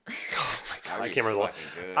Arby's. I can't remember the one.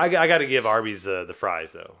 fucking good. I got to give Arby's the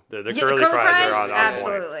fries though. The Yeah, the curly curly fries, fries? are on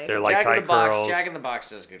Absolutely. point. They're like Jack in Thai the Box. curls. Jack in the Box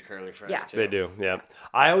does good curly fries Yeah. too. They do, yeah.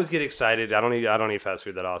 I always get excited. I don't eat fast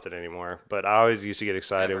food that often anymore, but I always used to get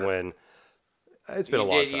excited Never. when It's been a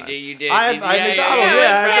long time. You did. I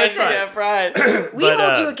McDonald's, Texas. right. We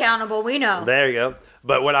hold you accountable. We know. There you go.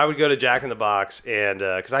 But when I would go to Jack in the Box, and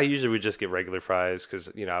because I usually would just get regular fries,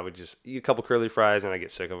 because I would just eat a couple curly fries and I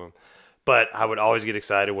get sick of them. But I would always get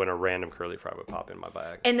excited when a random curly fry would pop in my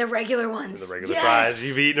bag. And the regular ones. And the regular fries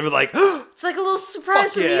you've eaten them like, it's like a little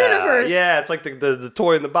surprise from the universe. Yeah, it's like the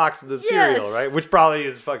toy in the box of the cereal, right? Which probably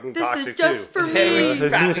is fucking toxic too. This is just for me.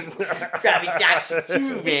 Probably toxic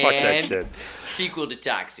too, man. Fuck that shit. Sequel to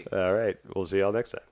Toxic. All right, we'll see y'all next time.